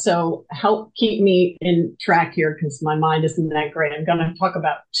 Yeah, so help keep me in track here because my mind isn't that great. I'm going to talk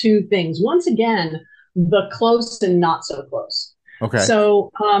about two things. Once again, the close and not so close. Okay.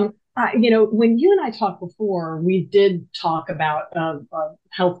 So, when you and I talked before, we did talk about a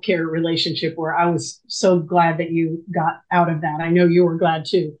healthcare relationship where I was so glad that you got out of that. I know you were glad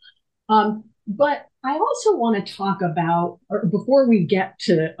too. But I also want to talk about, or before we get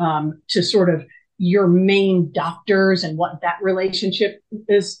to sort of your main doctors and what that relationship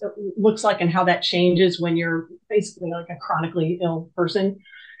looks like and how that changes when you're basically like a chronically ill person,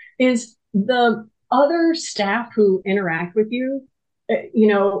 is the other staff who interact with you.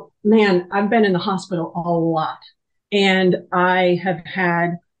 Man, I've been in the hospital a lot, and I have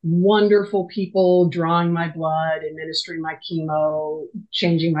had wonderful people drawing my blood, administering my chemo,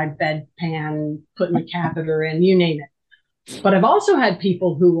 changing my bedpan, putting the catheter in, you name it. But I've also had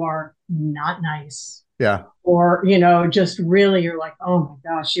people who are not nice. Yeah. Or, just really, you're like, oh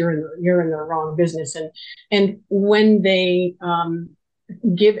my gosh, you're in the wrong business. And when they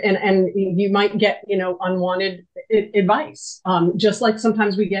give, and you might get, unwanted advice, just like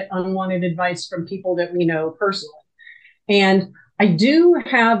sometimes we get unwanted advice from people that we know personally. And I do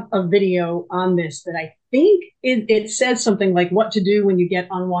have a video on this that I think it says something like what to do when you get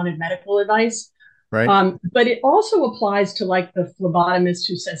unwanted medical advice. Right. But it also applies to like the phlebotomist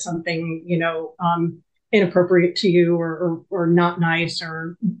who says something, inappropriate to you or not nice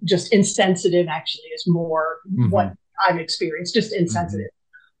or just insensitive, actually is more what I've experienced, just insensitive.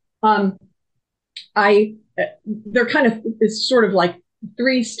 They're kind of, it's sort of like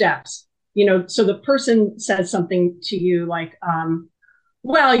 3 steps, so the person says something to you like,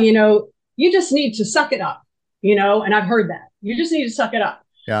 well, you just need to suck it up, and I've heard that. You just need to suck it up.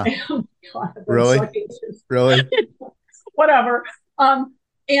 Yeah. Oh, God, really? Really? Whatever.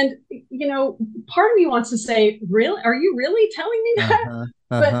 And, part of me wants to say, really? Are you really telling me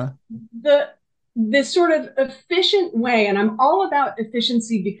that? But this sort of efficient way, and I'm all about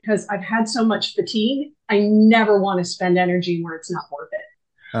efficiency because I've had so much fatigue. I never want to spend energy where it's not worth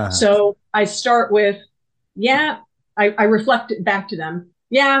it. So I start with, I reflect it back to them.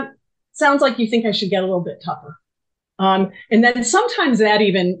 Yeah, sounds like you think I should get a little bit tougher. And then sometimes that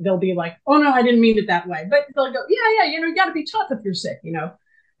even they'll be like, oh no, I didn't mean it that way. But they'll go, yeah, you got to be tough if you're sick.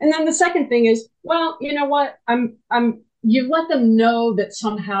 And then the second thing is, well, you know what? You let them know that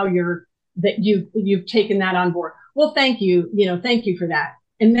somehow you've taken that on board. Well, thank you. Thank you for that.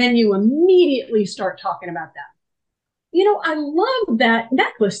 And then you immediately start talking about them. I love that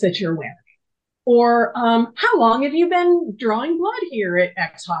necklace that you're wearing. Or how long have you been drawing blood here at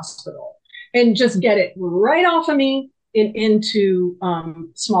X hospital? And just get it right off of me into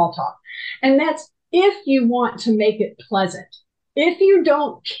small talk. And that's if you want to make it pleasant. If you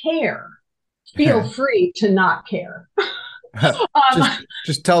don't care, feel free to not care.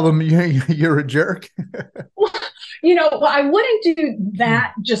 Just tell them you're a jerk. I wouldn't do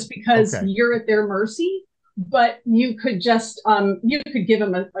that just because you're at their mercy. But you could just, you could give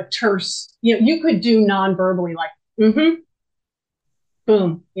them a terse, you could do non-verbally like,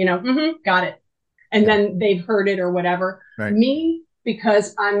 boom, got it. And then they've heard it or whatever. Right. Me,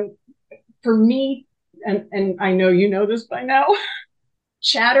 because for me, and I know you know this by now,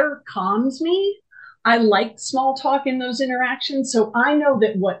 chatter calms me. I like small talk in those interactions. So I know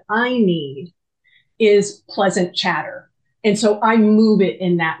that what I need is pleasant chatter. And so I move it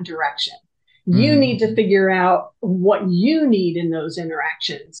in that direction. You need to figure out what you need in those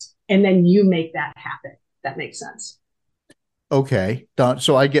interactions, and then you make that happen. That makes sense. Okay.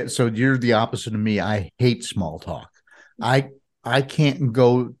 So you're the opposite of me. I hate small talk. I can't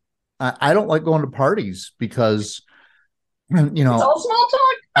go. I don't like going to parties because, it's all small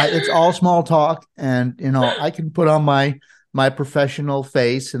talk. It's all small talk. And, I can put on my professional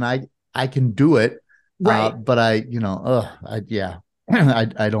face and I can do it. Right. But I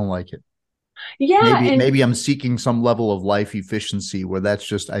don't like it. Yeah. Maybe I'm seeking some level of life efficiency where I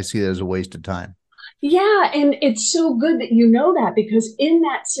see that as a waste of time. Yeah. And it's so good that you know that, because in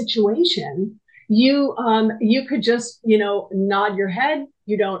that situation, you could just, nod your head,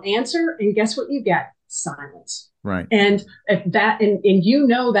 you don't answer, and guess what you get? Silence. Right. And if that, and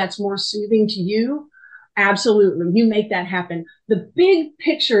that's more soothing to you. Absolutely. You make that happen. The big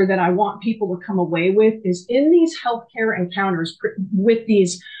picture that I want people to come away with is in these healthcare encounters with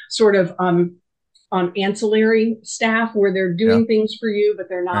these sort of ancillary staff where they're doing things for you, but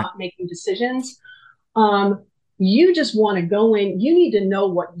they're not making decisions. You just want to go in. You need to know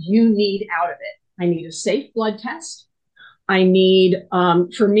what you need out of it. I need a safe blood test. I need,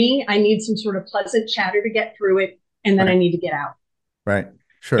 for me, I need some sort of pleasant chatter to get through it. And then I need to get out. Right.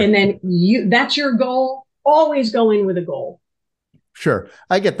 Sure. And then that's your goal. Always go in with a goal. Sure.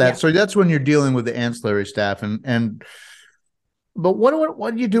 I get that. Yeah. So that's when you're dealing with the ancillary staff but what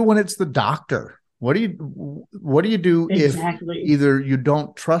do you do when it's the doctor? What do you do exactly. if either you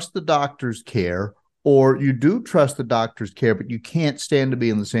don't trust the doctor's care or you do trust the doctor's care, but you can't stand to be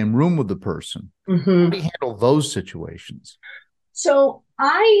in the same room with the person? How do you handle those situations? So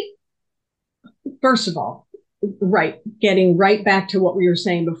first of all, getting right back to what we were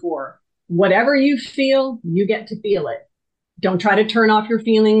saying before, whatever you feel, you get to feel it. Don't try to turn off your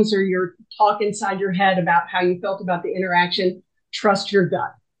feelings or your talk inside your head about how you felt about the interaction. Trust your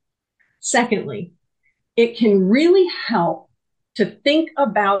gut. Secondly, it can really help to think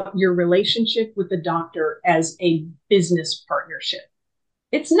about your relationship with the doctor as a business partnership.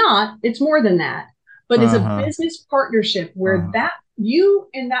 It's more than that, but it's a business partnership where that you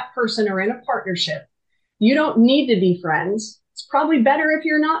and that person are in a partnership. You don't need to be friends. It's probably better if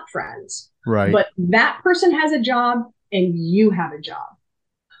you're not friends. Right. But that person has a job and you have a job.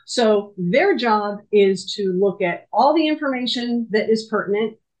 So their job is to look at all the information that is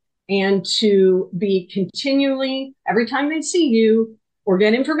pertinent and to be continually, every time they see you or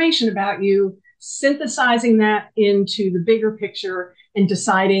get information about you, synthesizing that into the bigger picture and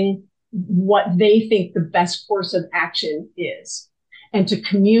deciding what they think the best course of action is, and to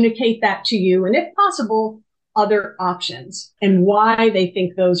communicate that to you, and if possible, other options and why they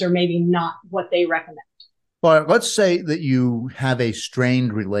think those are maybe not what they recommend. Well, let's say that you have a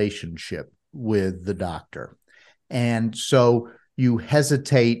strained relationship with the doctor, and so you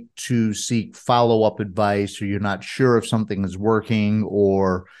hesitate to seek follow-up advice, or you're not sure if something is working,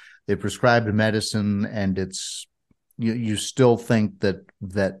 or they prescribed a medicine and it's you still think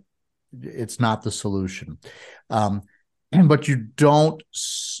that it's not the solution. But you don't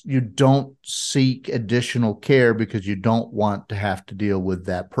seek additional care because you don't want to have to deal with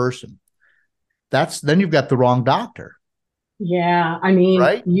that person. Then you've got the wrong doctor. Yeah. I mean,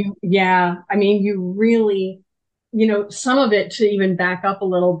 right? You really, some of it, to even back up a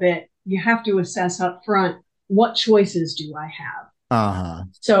little bit, you have to assess up front, what choices do I have?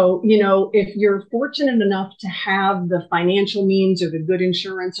 So, if you're fortunate enough to have the financial means or the good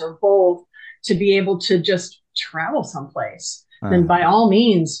insurance or both to be able to just travel someplace, then by all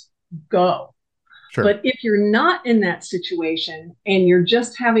means, go. Sure. But if you're not in that situation and you're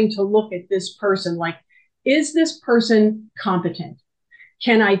just having to look at this person, like, is this person competent?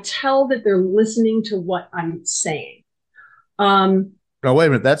 Can I tell that they're listening to what I'm saying? No, wait a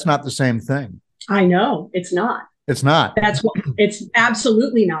minute. That's not the same thing. I know it's not. It's not. That's what it's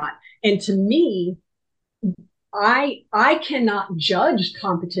absolutely not. And to me, I cannot judge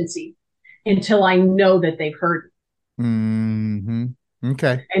competency until I know that they've heard. Mm-hmm.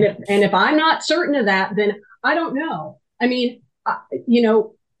 Okay. And if I'm not certain of that, then I don't know. I mean, you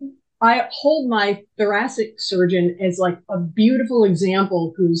know, I hold my thoracic surgeon as like a beautiful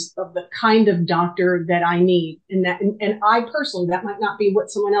example who's of the kind of doctor that I need. And I personally, that might not be what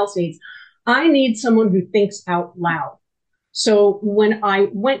someone else needs. I need someone who thinks out loud. So when I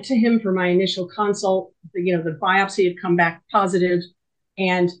went to him for my initial consult, the biopsy had come back positive,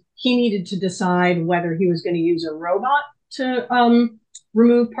 and he needed to decide whether he was going to use a robot to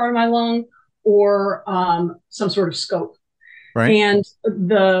remove part of my lung or some sort of scope. Right. And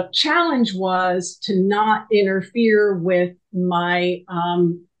the challenge was to not interfere with my,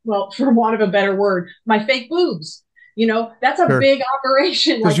 for want of a better word, my fake boobs. That's a big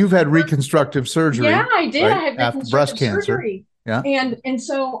operation. Because you've had reconstructive surgery. Yeah, I did. Right? I had after breast cancer. surgery. Yeah. And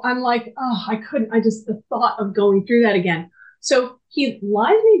so I'm like, I couldn't. The thought of going through that again. So he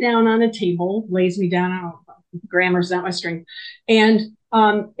lies me down on a table, lays me down. Grammar's not my strength. And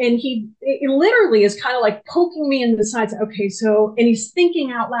he literally is kind of like poking me in the sides. Okay, so, and he's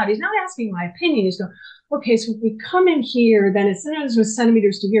thinking out loud. He's not asking my opinion. He's going, okay, so if we come in here, then it's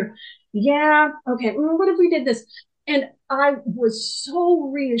centimeters to here. Yeah. Okay. Well, what if we did this? And I was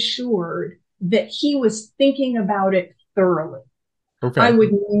so reassured that he was thinking about it thoroughly. Okay. I would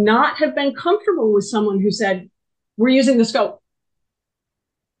not have been comfortable with someone who said, we're using the scope.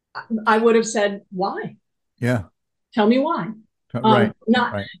 I would have said, why? Yeah. Tell me why. Right.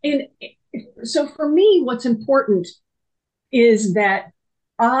 Right. And so for me, what's important is that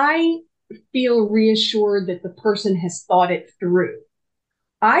I feel reassured that the person has thought it through.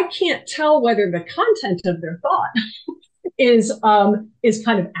 I can't tell whether the content of their thought is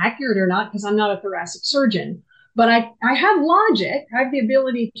kind of accurate or not, because I'm not a thoracic surgeon. But I have logic, I have the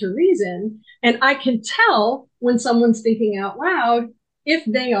ability to reason, and I can tell when someone's thinking out loud if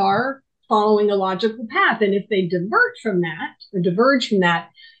they are following a logical path. And if they diverge from that,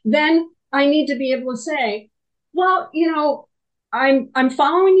 then I need to be able to say, well, I'm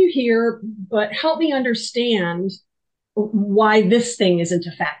following you here, but help me understand why this thing isn't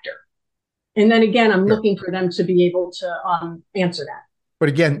a factor. And then again, I'm looking for them to be able to answer that. But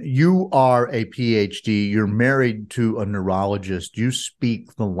again, you are a PhD. You're married to a neurologist. You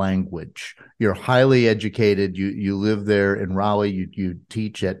speak the language. You're highly educated. You live there in Raleigh. You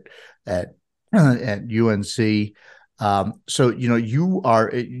teach at UNC. So you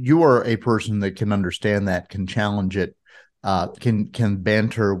are a person that can understand that, can challenge it, can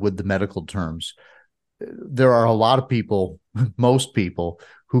banter with the medical terms. There are a lot of people, most people,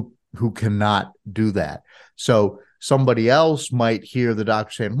 who cannot do that. So somebody else might hear the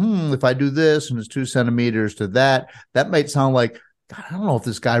doctor saying, if I do this and it's 2 centimeters to that might sound like, God, I don't know if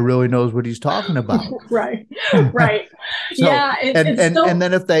this guy really knows what he's talking about. Right. So, yeah. And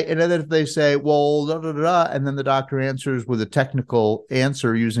then if they say, well, da, da, da, da, and then the doctor answers with a technical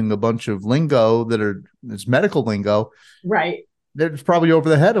answer using a bunch of lingo it's medical lingo. Right. That's probably over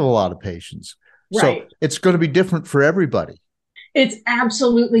the head of a lot of patients. Right. So it's going to be different for everybody. It's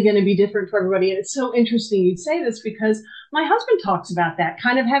absolutely going to be different for everybody. And it's so interesting you'd say this, because my husband talks about that,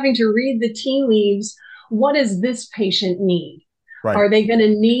 kind of having to read the tea leaves. What does this patient need? Right. Are they going to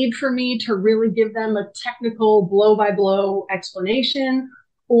need for me to really give them a technical blow-by-blow explanation?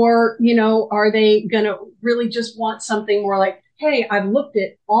 Or, are they going to really just want something more like, hey, I've looked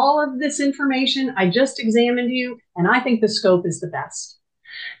at all of this information. I just examined you, and I think the scope is the best.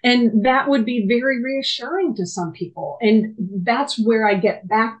 And that would be very reassuring to some people. And that's where I get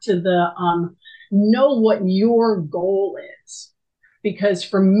back to the know what your goal is. Because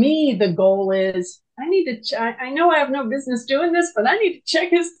for me, the goal is I know I have no business doing this, but I need to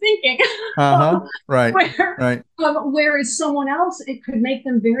check his thinking. Right. Right. Whereas someone else, it could make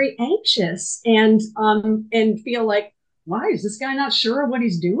them very anxious and feel like, why is this guy not sure of what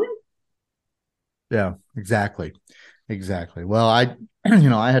he's doing? Yeah, exactly. Well, I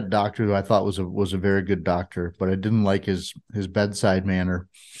had a doctor who I thought was a very good doctor, but I didn't like his bedside manner.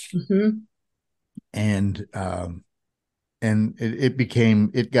 Mm-hmm. And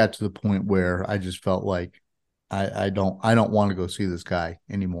it got to the point where I just felt like I don't want to go see this guy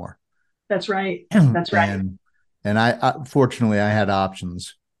anymore. That's right. That's right. And I fortunately I had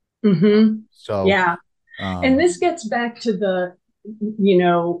options. Mm-hmm. So yeah. And this gets back to the,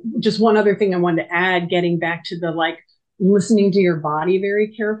 just one other thing I wanted to add, getting back to the listening to your body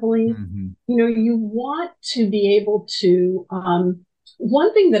very carefully. Mm-hmm. You want to be able to,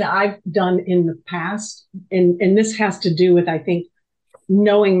 one thing that I've done in the past, and this has to do with, I think,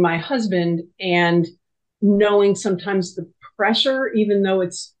 knowing my husband and knowing sometimes the pressure, even though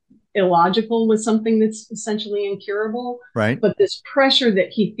it's illogical with something that's essentially incurable, right? But this pressure that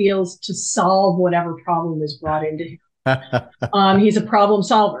he feels to solve whatever problem is brought into him. He's a problem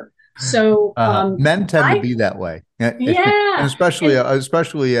solver. So men tend to be that way. Yeah. And especially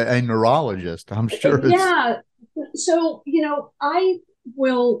a neurologist, I'm sure. Yeah. So, I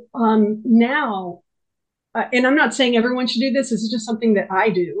will now, and I'm not saying everyone should do this. This is just something that I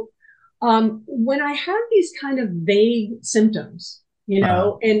do. When I have these kind of vague symptoms,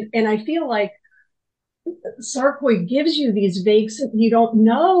 and I feel like sarcoid gives you these vague symptoms. You don't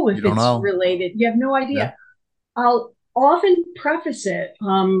know if it's related. You have no idea. Yeah. I'll often preface it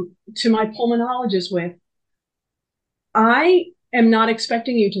to my pulmonologist with, I am not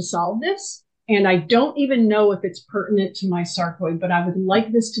expecting you to solve this, and I don't even know if it's pertinent to my sarcoid, but I would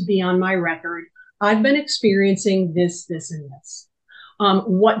like this to be on my record. I've been experiencing this, this, and this.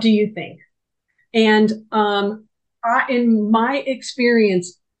 What do you think? And in my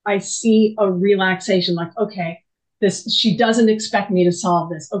experience, I see a relaxation, like, okay, she doesn't expect me to solve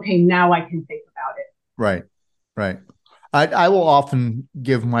this. Okay, now I can think about it. Right, right. I will often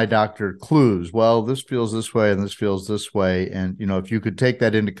give my doctor clues. Well, this feels this way and this feels this way. And, if you could take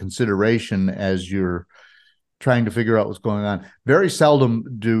that into consideration as you're trying to figure out what's going on. Very seldom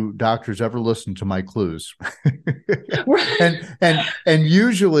do doctors ever listen to my clues. and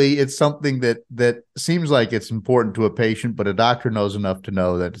usually it's something that seems like it's important to a patient, but a doctor knows enough to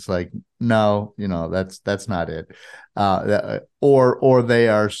know that it's like, no, that's not it. Or they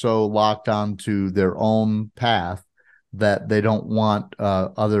are so locked onto their own path that they don't want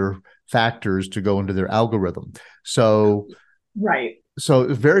other factors to go into their algorithm. So, right.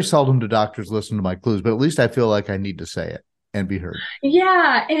 So very seldom do doctors listen to my clues, but at least I feel like I need to say it and be heard.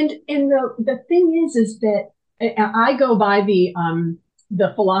 Yeah. And the thing is that I go by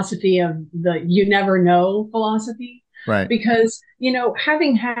the philosophy of the you never know philosophy. Right. Because,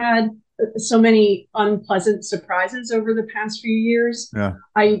 having had so many unpleasant surprises over the past few years, yeah.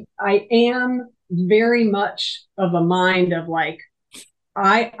 I am very much of a mind of like,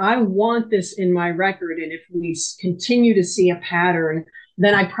 I want this in my record. And if we continue to see a pattern,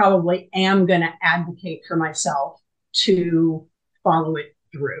 then I probably am going to advocate for myself to follow it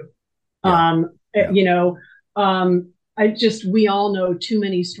through. Yeah. We all know too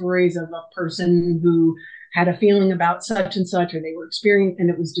many stories of a person who had a feeling about such and such, or they were experiencing, and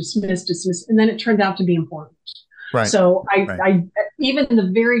it was dismissed, and then it turned out to be important. Right. So I even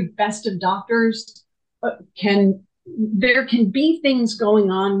the very best of doctors there can be things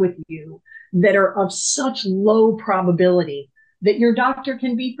going on with you that are of such low probability that your doctor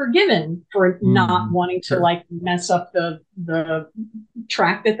can be forgiven for not wanting to mess up the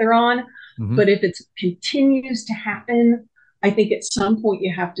track that they're on. Mm-hmm. But if it continues to happen, I think at some point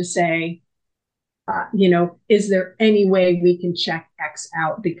you have to say, is there any way we can check X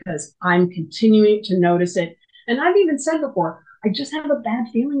out? Because I'm continuing to notice it. And I've even said before, I just have a bad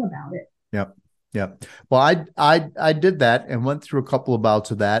feeling about it. Yep. Yeah. Well, I did that and went through a couple of bouts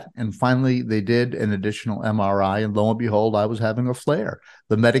of that. And finally, they did an additional MRI. And lo and behold, I was having a flare.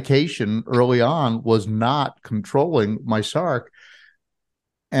 The medication early on was not controlling my sarc.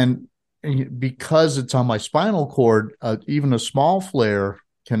 And because it's on my spinal cord, even a small flare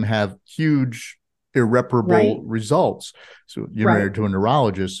can have huge irreparable results. So you're married to a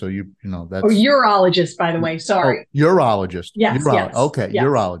neurologist, so that's urologist, by the way. Sorry. Urologist. Yes. Okay. Yes.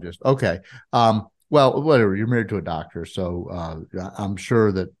 Urologist. Okay. Well, whatever. You're married to a doctor, so I'm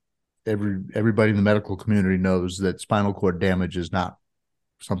sure that everybody in the medical community knows that spinal cord damage is not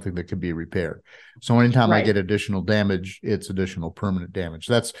something that can be repaired. So anytime I get additional damage, it's additional permanent damage.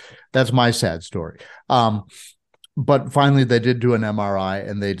 That's my sad story. But finally, they did do an MRI,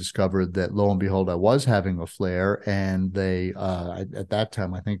 and they discovered that, lo and behold, I was having a flare. And they, at that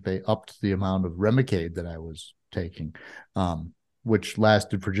time, I think they upped the amount of Remicade that I was taking, which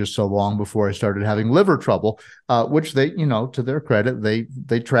lasted for just so long before I started having liver trouble, which they, to their credit,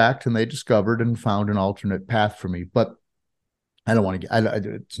 they tracked and they discovered and found an alternate path for me. But I don't want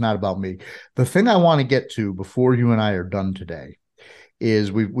to it's not about me. The thing I want to get to before you and I are done today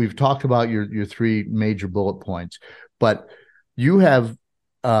is we've talked about your three major bullet points, but you have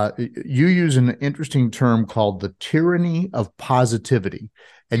you use an interesting term called the tyranny of positivity,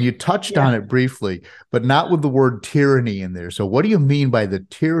 and you touched on it briefly, but not with the word tyranny in there. So what do you mean by the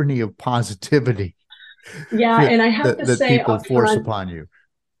tyranny of positivity? Yeah, and I have to that say people up force front, upon you.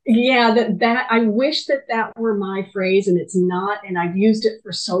 yeah, that I wish that were my phrase, and it's not. And I've used it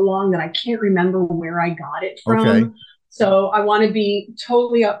for so long that I can't remember where I got it Okay. from. So I want to be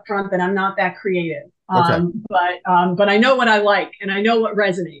totally upfront that I'm not that creative. Okay. But I know what I like, and I know what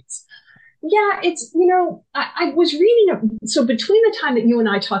resonates. Yeah, it's, I was reading. So between the time that you and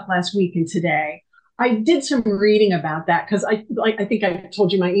I talked last week and today, I did some reading about that because I think I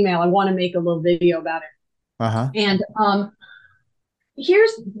told you my email. I want to make a little video about it. Uh-huh. And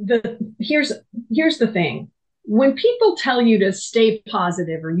here's here's the thing. When people tell you to stay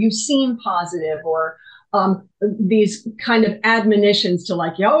positive, or you seem positive, or these kind of admonitions to,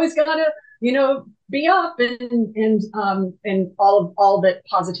 like, you always gotta, be up, and all that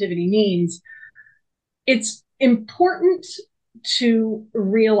positivity means, it's important to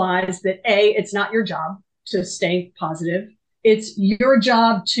realize that it's not your job to stay positive. It's your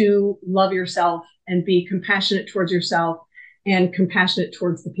job to love yourself and be compassionate towards yourself and compassionate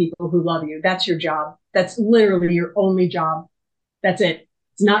towards the people who love you. That's your job. That's literally your only job. That's it.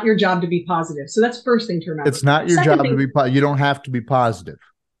 It's not your job to be positive. So that's first thing to remember. It's not your Second job thing, to be you don't have to be positive.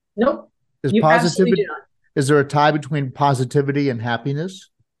 Nope. Is You absolutely positivity do not. is there a tie between positivity and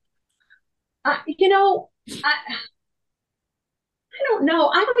happiness? I don't know.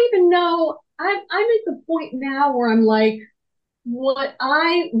 I don't even know. I'm at the point now where I'm like, what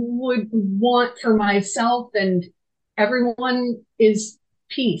I would want for myself and everyone is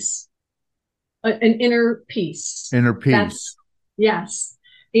peace, an inner peace. Inner peace. Yes.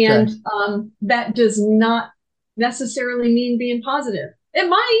 Okay. And that does not necessarily mean being positive. It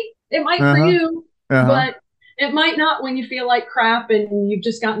might for Uh-huh. you, Uh-huh. but it might not when you feel like crap and you've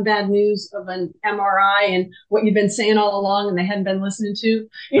just gotten bad news of an MRI and what you've been saying all along and they hadn't been listening to,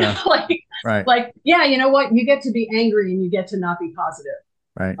 Right. yeah, you know what? You get to be angry and you get to not be positive.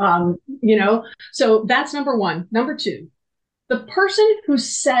 Right. So that's number one. Number two, the person who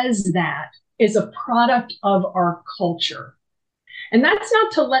says that is a product of our culture. And that's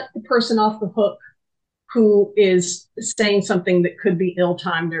not to let the person off the hook who is saying something that could be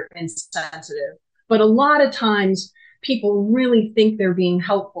ill-timed or insensitive. But a lot of times people really think they're being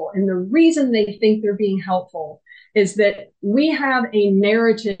helpful. And the reason they think they're being helpful is that we have a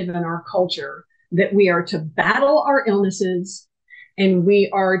narrative in our culture that we are to battle our illnesses and we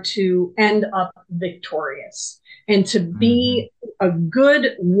are to end up victorious. And to be a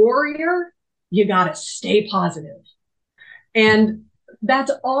good warrior, you got to stay positive. And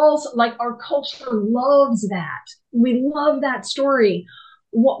that's all, like, our culture loves that. We love that story.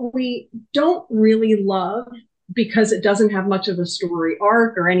 What we don't really love, because it doesn't have much of a story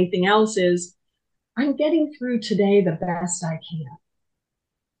arc or anything else, is I'm getting through today the best I can.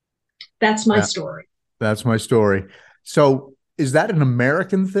 That's my story. That's my story. So is that an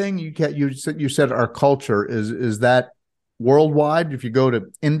American thing? You said our culture is that worldwide? If you go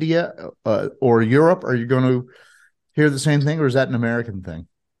to India or Europe, are you going to hear the same thing, or is that an American thing?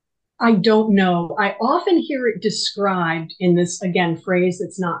 I don't know. I often hear it described in this, again, phrase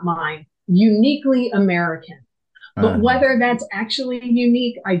that's not mine, uniquely American. But whether that's actually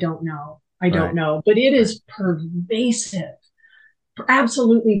unique, I don't know. I don't know. But it is pervasive,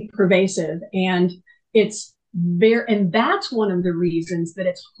 absolutely pervasive. And it's and that's one of the reasons that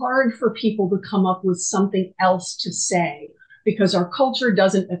it's hard for people to come up with something else to say, because our culture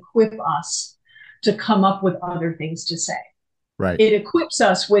doesn't equip us to come up with other things to say. Right. It equips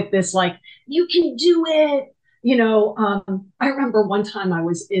us with this, like, you can do it. I remember one time I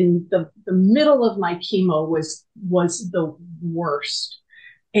was in the middle of my chemo was the worst.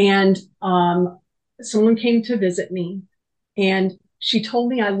 And someone came to visit me and she told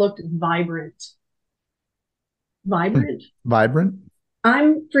me I looked vibrant. Vibrant?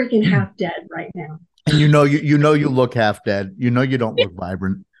 I'm freaking half dead right now. And you look half dead. You don't look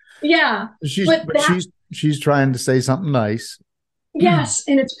vibrant. Yeah. She's trying to say something nice. Yes,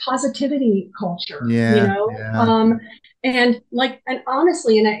 and it's positivity culture. Yeah. And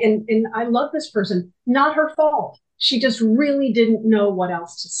honestly, and I love this person, not her fault. She just really didn't know what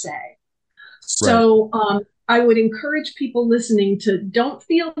else to say. So I would encourage people listening to don't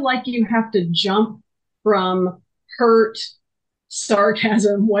feel like you have to jump from hurt,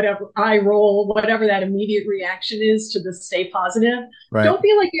 sarcasm, whatever, eye roll, whatever that immediate reaction is, to the stay positive. Right. Don't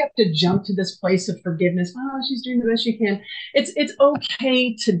feel like you have to jump to this place of forgiveness. Oh, she's doing the best she can. It's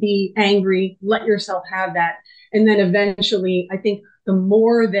okay to be angry. Let yourself have that. And then eventually, I think the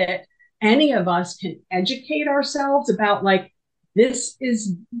more that any of us can educate ourselves about, like, this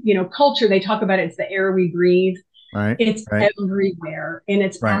is, culture, they talk about it, it's the air we breathe. Right. It's everywhere. And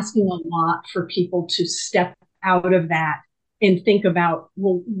it's asking a lot for people to step out of that and think about,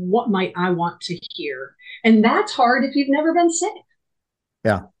 well, what might I want to hear? And that's hard if you've never been sick.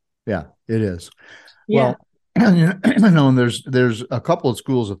 Yeah. Yeah, it is. Yeah. Well, and there's a couple of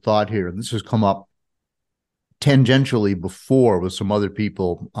schools of thought here, and this has come up tangentially before with some other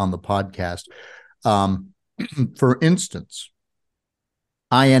people on the podcast. For instance,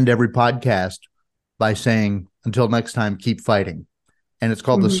 I end every podcast by saying, until next time, keep fighting. And it's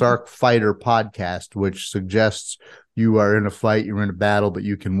called the Sarc Fighter Podcast, which suggests you are in a fight, you're in a battle, but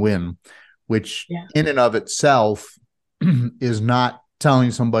you can win, which in and of itself is not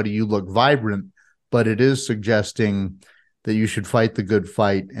telling somebody you look vibrant, but it is suggesting that you should fight the good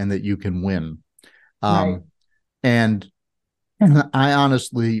fight and that you can win. Right. And I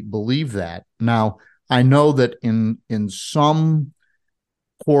honestly believe that. Now, I know that in some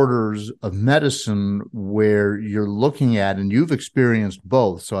quarters of medicine where you're looking at, and you've experienced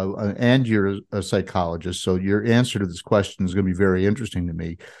both, and you're a psychologist, so your answer to this question is going to be very interesting to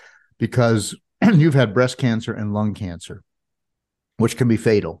me, because you've had breast cancer and lung cancer, which can be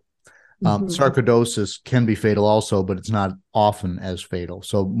fatal. Sarcoidosis can be fatal also, but it's not often as fatal.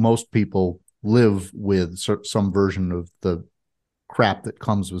 So most people live with some version of the crap that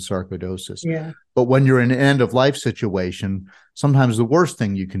comes with sarcoidosis. Yeah. But when you're in an end of life situation, sometimes the worst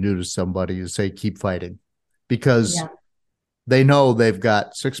thing you can do to somebody is say, keep fighting, because they know they've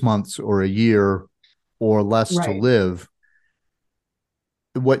got 6 months or a year or less to live.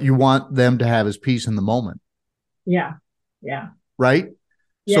 What you want them to have is peace in the moment. Yeah. Yeah. Right?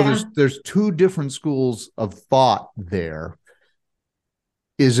 Yeah. So there's two different schools of thought there.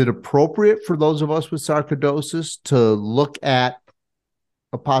 Is it appropriate for those of us with sarcoidosis to look at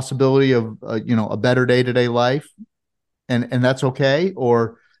a possibility of a better day-to-day life, and that's okay,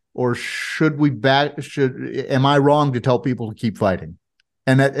 or should we am I wrong to tell people to keep fighting?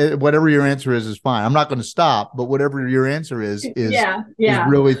 And whatever your answer is fine. I'm not going to stop, but whatever your answer is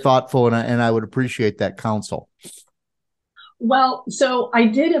really thoughtful, and I would appreciate that counsel. Well, so I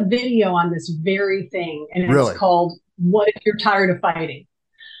did a video on this very thing, and it's called "What If You're Tired of Fighting?"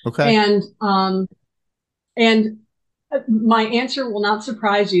 Okay. And my answer will not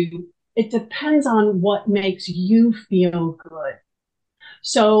surprise you. It depends on what makes you feel good.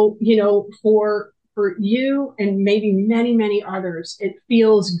 So, for you and maybe many, many others, it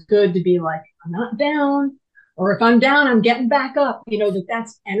feels good to be like, I'm not down, or if I'm down, I'm getting back up,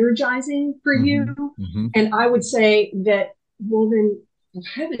 that's energizing for you. And I would say that, well, then, for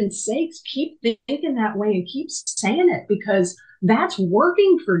heaven's sakes, keep thinking that way and keep saying it, because that's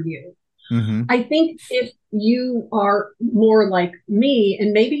working for you. I think if you are more like me,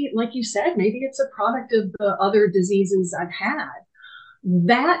 and maybe, like you said, maybe it's a product of the other diseases I've had,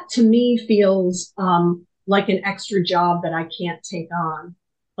 that to me feels like an extra job that I can't take on.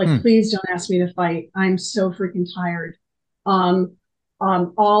 Like, please don't ask me to fight. I'm so freaking tired.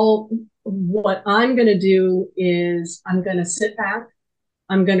 All what I'm going to do is I'm going to sit back.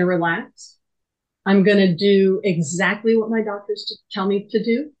 I'm going to relax. I'm going to do exactly what my doctors tell me to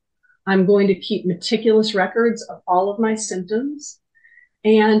do. I'm going to keep meticulous records of all of my symptoms.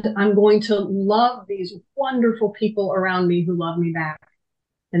 And I'm going to love these wonderful people around me who love me back.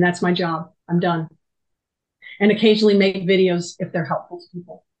 And that's my job. I'm done. And occasionally make videos if they're helpful to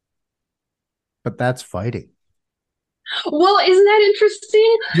people. But that's fighting. Well, isn't that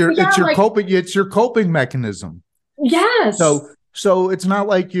interesting? It's your coping mechanism. Yes. So it's not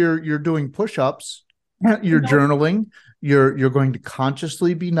like you're doing push-ups, you're journaling, you're going to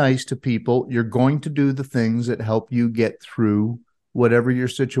consciously be nice to people, you're going to do the things that help you get through whatever your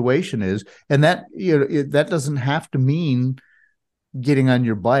situation is. And that that doesn't have to mean getting on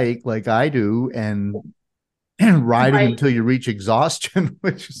your bike like I do and riding until you reach exhaustion,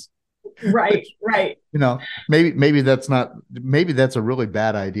 which is right. Maybe that's a really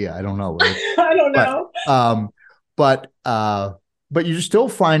bad idea. I don't know. I don't know. But you're still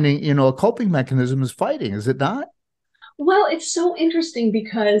finding, a coping mechanism is fighting, is it not? Well, it's so interesting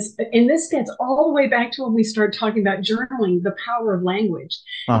because, and this gets all the way back to when we started talking about journaling, the power of language.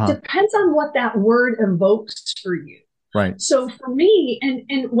 It depends on what that word evokes for you. Right. So for me,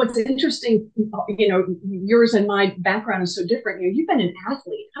 and what's interesting, yours and my background is so different. You've been an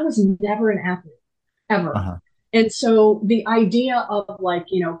athlete. I was never an athlete, ever. And so the idea of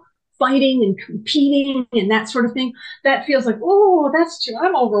fighting and competing and that sort of thing, that feels like, oh,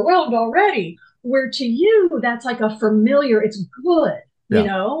 I'm overwhelmed already. Where to you, that's like a familiar, it's good,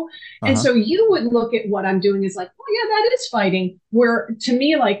 And so you would look at what I'm doing as like, oh yeah, that is fighting. Where to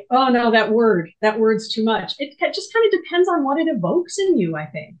me, like, oh no, that word's too much. It just kind of depends on what it evokes in you, I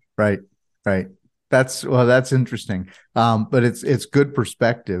think. Right. That's interesting. But it's good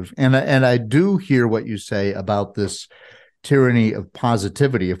perspective. And I do hear what you say about this, tyranny of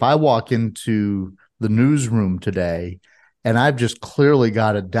positivity. If I walk into the newsroom today and I've just clearly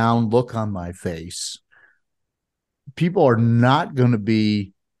got a down look on my face, people are not going to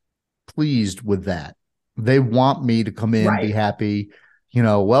be pleased with that. They want me to come in, be happy,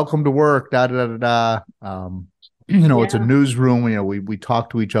 welcome to work, da da da da. It's a newsroom. We talk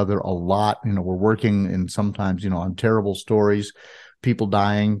to each other a lot. We're working in sometimes, on terrible stories, people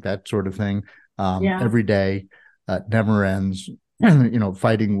dying, that sort of thing, every day. Never ends.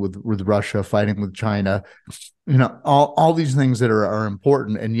 Fighting with Russia, fighting with China, all these things that are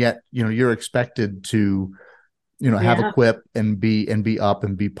important, and yet you're expected to have a quip and be up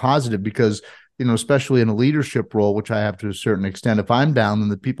and be positive, because especially in a leadership role, which I have to a certain extent, if I'm down, then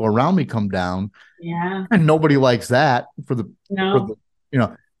the people around me come down, and nobody likes that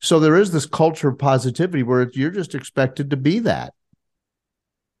so there is this culture of positivity where you're just expected to be that.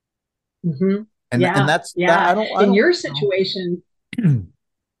 Mm-hmm. And that's I don't in your situation. I'm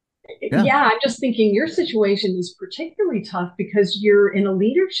just thinking your situation is particularly tough because you're in a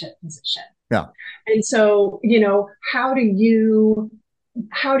leadership position. Yeah. And so, how do you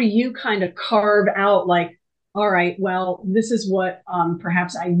kind of carve out, like, all right, well, this is what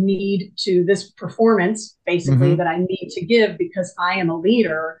perhaps I need to this performance, basically, that I need to give because I am a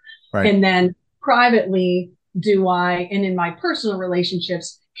leader. Right. And then privately, and in my personal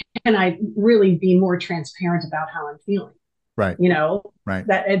relationships, can I really be more transparent about how I'm feeling? Right. Right.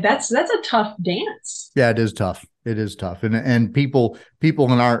 That's a tough dance. Yeah, it is tough. It is tough. And people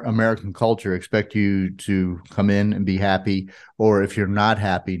in our American culture expect you to come in and be happy, or if you're not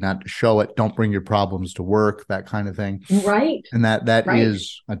happy, not to show it, don't bring your problems to work, that kind of thing. Right. And that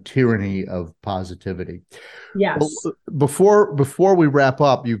is a tyranny of positivity. Yes. Well, before we wrap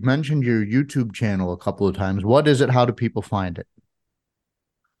up, you've mentioned your YouTube channel a couple of times. What is it? How do people find it?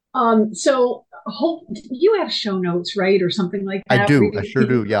 So you have show notes, right? Or something like that. I do. I sure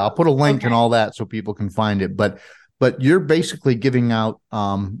do. Yeah. I'll put a link and all that so people can find it. But you're basically giving out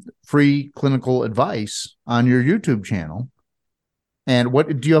free clinical advice on your YouTube channel. And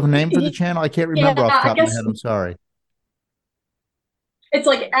do you have a name for the channel? I can't remember off the top of my head. I'm sorry. It's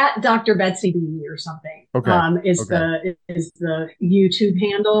like at Dr. Betsy Bennett or something. Okay. Is the YouTube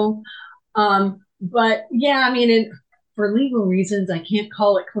handle. But yeah, I mean, for legal reasons, I can't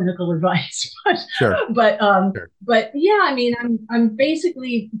call it clinical advice, but yeah, I mean, I'm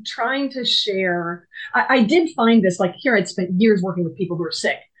basically trying to share. I did find this, like, here I'd spent years working with people who are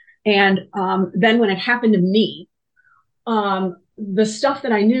sick. And then when it happened to me, the stuff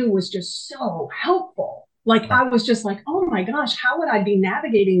that I knew was just so helpful. Like, I was just like, oh my gosh, how would I be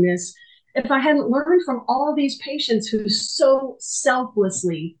navigating this if I hadn't learned from all these patients who so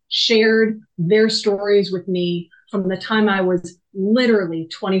selflessly shared their stories with me from the time I was literally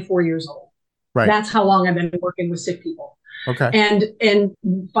 24 years old. Right. That's how long I've been working with sick people. Okay. And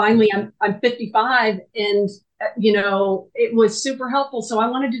finally I'm 55, and it was super helpful. So I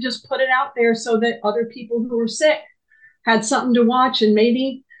wanted to just put it out there so that other people who were sick had something to watch, and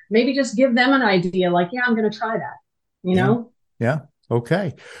maybe just give them an idea, like, yeah, I'm going to try that, Yeah.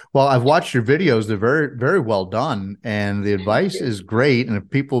 Okay. Well, I've watched your videos. They're very, very well done. And the advice is great. And if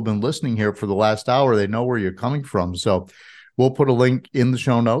people have been listening here for the last hour, they know where you're coming from. So we'll put a link in the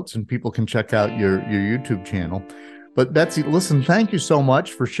show notes and people can check out your YouTube channel. But Betsy, listen, thank you so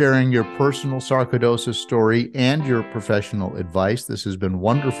much for sharing your personal sarcoidosis story and your professional advice. This has been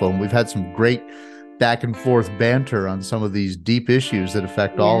wonderful. And we've had some great back and forth banter on some of these deep issues that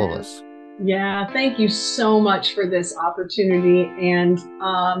affect all of us. Yeah, thank you so much for this opportunity. And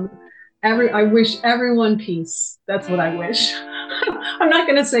I wish everyone peace. That's what I wish. I'm not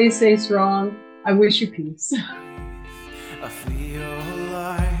going to say stay strong. I wish you peace. I feel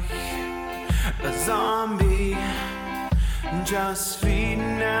like a zombie, just feeding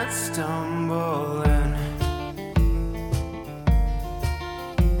and stumbling.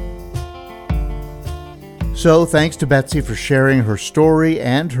 So thanks to Betsy for sharing her story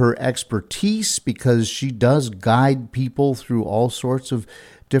and her expertise, because she does guide people through all sorts of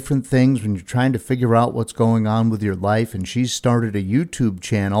different things when you're trying to figure out what's going on with your life. And she's started a YouTube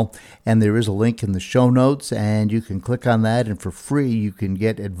channel, and there is a link in the show notes, and you can click on that, and for free you can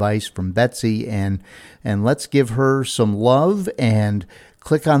get advice from Betsy. And let's give her some love and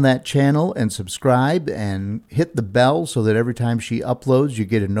click on that channel and subscribe and hit the bell so that every time she uploads, you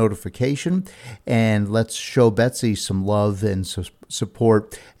get a notification. And let's show Betsy some love and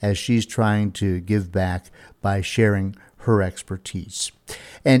support as she's trying to give back by sharing her expertise.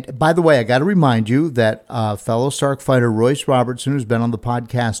 And by the way, I got to remind you that fellow Sark fighter Royce Robertson, who's been on the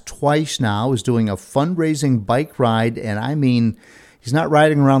podcast twice now, is doing a fundraising bike ride. And I mean, he's not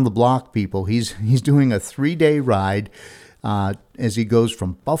riding around the block, people. He's doing a 3-day ride as he goes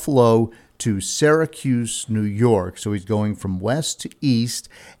from Buffalo to Syracuse, New York. So he's going from west to east,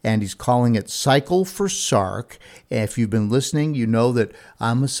 and he's calling it Cycle for Sark. If you've been listening, you know that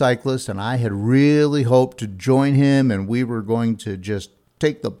I'm a cyclist, and I had really hoped to join him, and we were going to just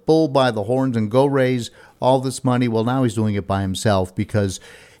take the bull by the horns and go raise all this money. Well, now he's doing it by himself because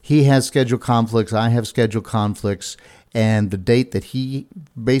he has schedule conflicts, I have schedule conflicts, and the date that he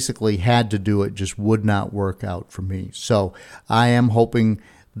basically had to do it just would not work out for me. So I am hoping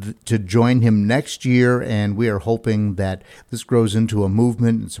to join him next year, and we are hoping that this grows into a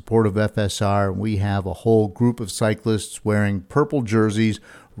movement in support of FSR. We have a whole group of cyclists wearing purple jerseys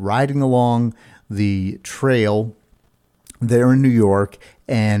riding along the trail there in New York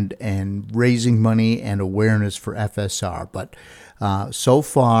and raising money and awareness for FSR. But so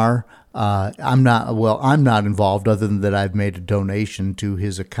far, I'm not involved, other than that I've made a donation to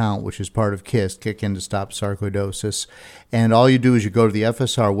his account, which is part of KISS, Kick In to Stop Sarcoidosis. And all you do is you go to the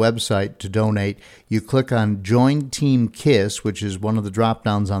FSR website to donate. You click on Join Team KISS, which is one of the drop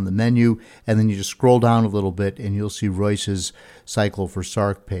downs on the menu, and then you just scroll down a little bit and you'll see Royce's Cycle for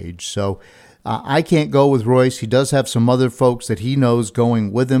Sark page. So I can't go with Royce. He does have some other folks that he knows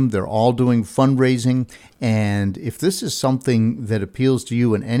going with him. They're all doing fundraising. And if this is something that appeals to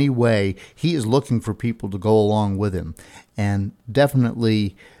you in any way, he is looking for people to go along with him. And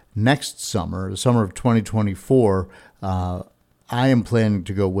definitely next summer, the summer of 2024, I am planning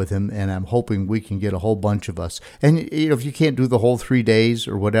to go with him, and I'm hoping we can get a whole bunch of us. And if you can't do the whole 3 days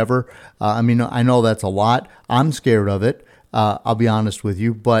or whatever, I know that's a lot. I'm scared of it. I'll be honest with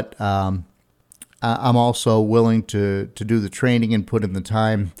you, but I'm also willing to do the training and put in the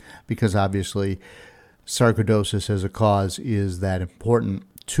time, because obviously sarcoidosis as a cause is that important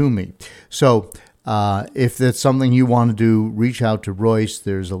to me. So if that's something you want to do, reach out to Royce.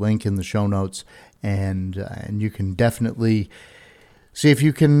 There's a link in the show notes, and you can definitely see if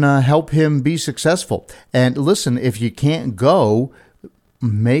you can help him be successful. And listen, if you can't go,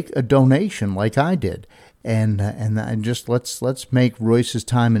 make a donation like I did. And just let's make Royce's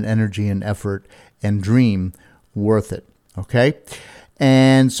time and energy and effort and dream worth it, okay?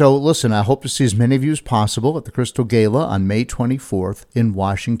 And so, listen, I hope to see as many of you as possible at the Crystal Gala on May 24th in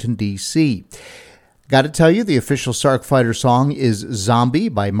Washington, D.C. Got to tell you, the official Sark Fighter song is Zombie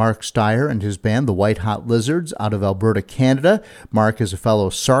by Mark Steyer and his band, the White Hot Lizards, out of Alberta, Canada. Mark is a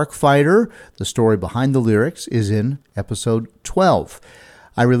fellow Sark fighter. The story behind the lyrics is in episode 12.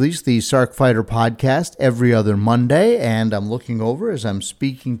 I release the Sark Fighter podcast every other Monday, and I'm looking over as I'm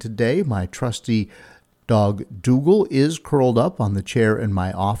speaking today. My trusty dog Dougal is curled up on the chair in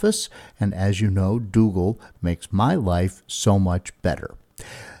my office, and as you know, Dougal makes my life so much better.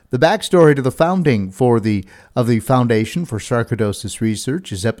 The backstory to the founding of the Foundation for Sarcoidosis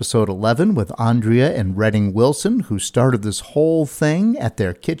Research is episode 11 with Andrea and Redding Wilson, who started this whole thing at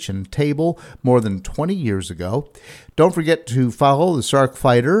their kitchen table more than 20 years ago. Don't forget to follow the Sark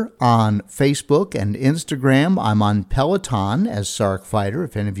Fighter on Facebook and Instagram. I'm on Peloton as Sark Fighter.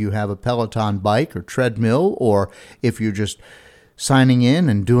 If any of you have a Peloton bike or treadmill, or if you're just signing in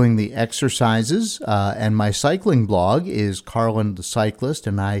and doing the exercises. And my cycling blog is Carlin the Cyclist,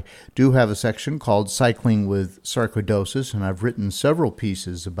 and I do have a section called Cycling with Sarcoidosis, and I've written several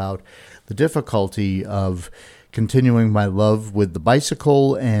pieces about the difficulty of continuing my love with the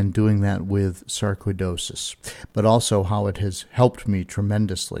bicycle and doing that with sarcoidosis, but also how it has helped me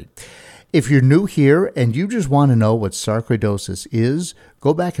tremendously. If you're new here and you just want to know what sarcoidosis is,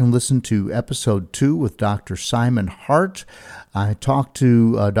 go back and listen to episode 2 with Dr. Simon Hart. I talked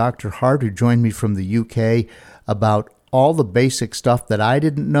to Dr. Hart, who joined me from the UK, about all the basic stuff that I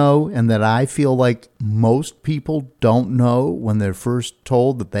didn't know and that I feel like most people don't know when they're first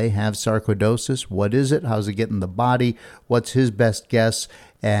told that they have sarcoidosis. What is it? How's it get in the body? What's his best guess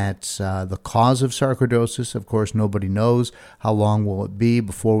at the cause of sarcoidosis? Of course, nobody knows. How long will it be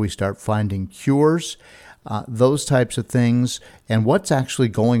before we start finding cures? Those types of things, and what's actually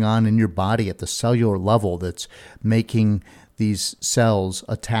going on in your body at the cellular level that's making these cells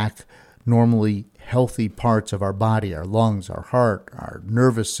attack normally healthy parts of our body, our lungs, our heart, our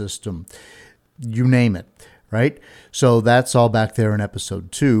nervous system, you name it, right? So that's all back there in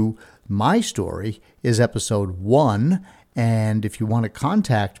episode 2. My story is episode 1. And if you want to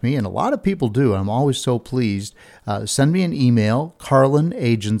contact me, and a lot of people do, I'm always so pleased, send me an email,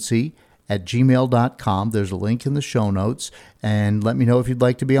 carlinagency@gmail.com. There's a link in the show notes, and let me know if you'd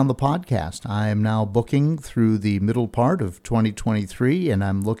like to be on the podcast. I am now booking through the middle part of 2023, and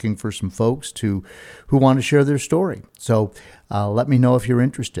I'm looking for some folks who want to share their story. So let me know if you're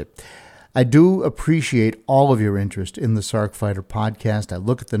interested. I do appreciate all of your interest in the Sarcofighter podcast. I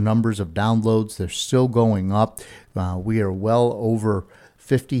look at the numbers of downloads. They're still going up. We are well over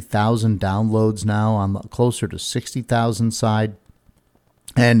 50,000 downloads now, on the closer to 60,000 side.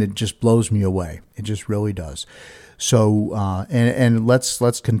 And it just blows me away. It just really does. So, and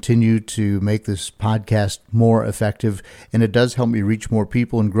let's continue to make this podcast more effective. And it does help me reach more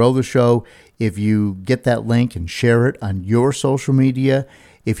people and grow the show. If you get that link and share it on your social media,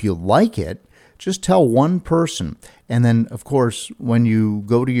 if you like it, just tell one person. And then, of course, when you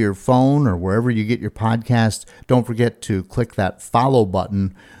go to your phone or wherever you get your podcast, don't forget to click that follow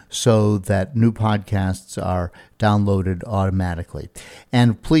button so that new podcasts are downloaded automatically.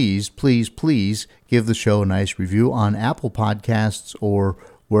 And please, please, please give the show a nice review on Apple Podcasts or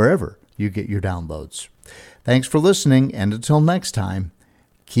wherever you get your downloads. Thanks for listening, and until next time,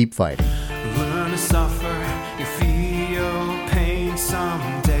 keep fighting. Learn to suffer, you feel pain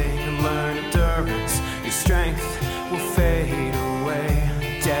someday. Learn endurance, your strength will fade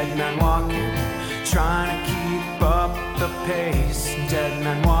away. Dead man walking, trying to keep up the pace.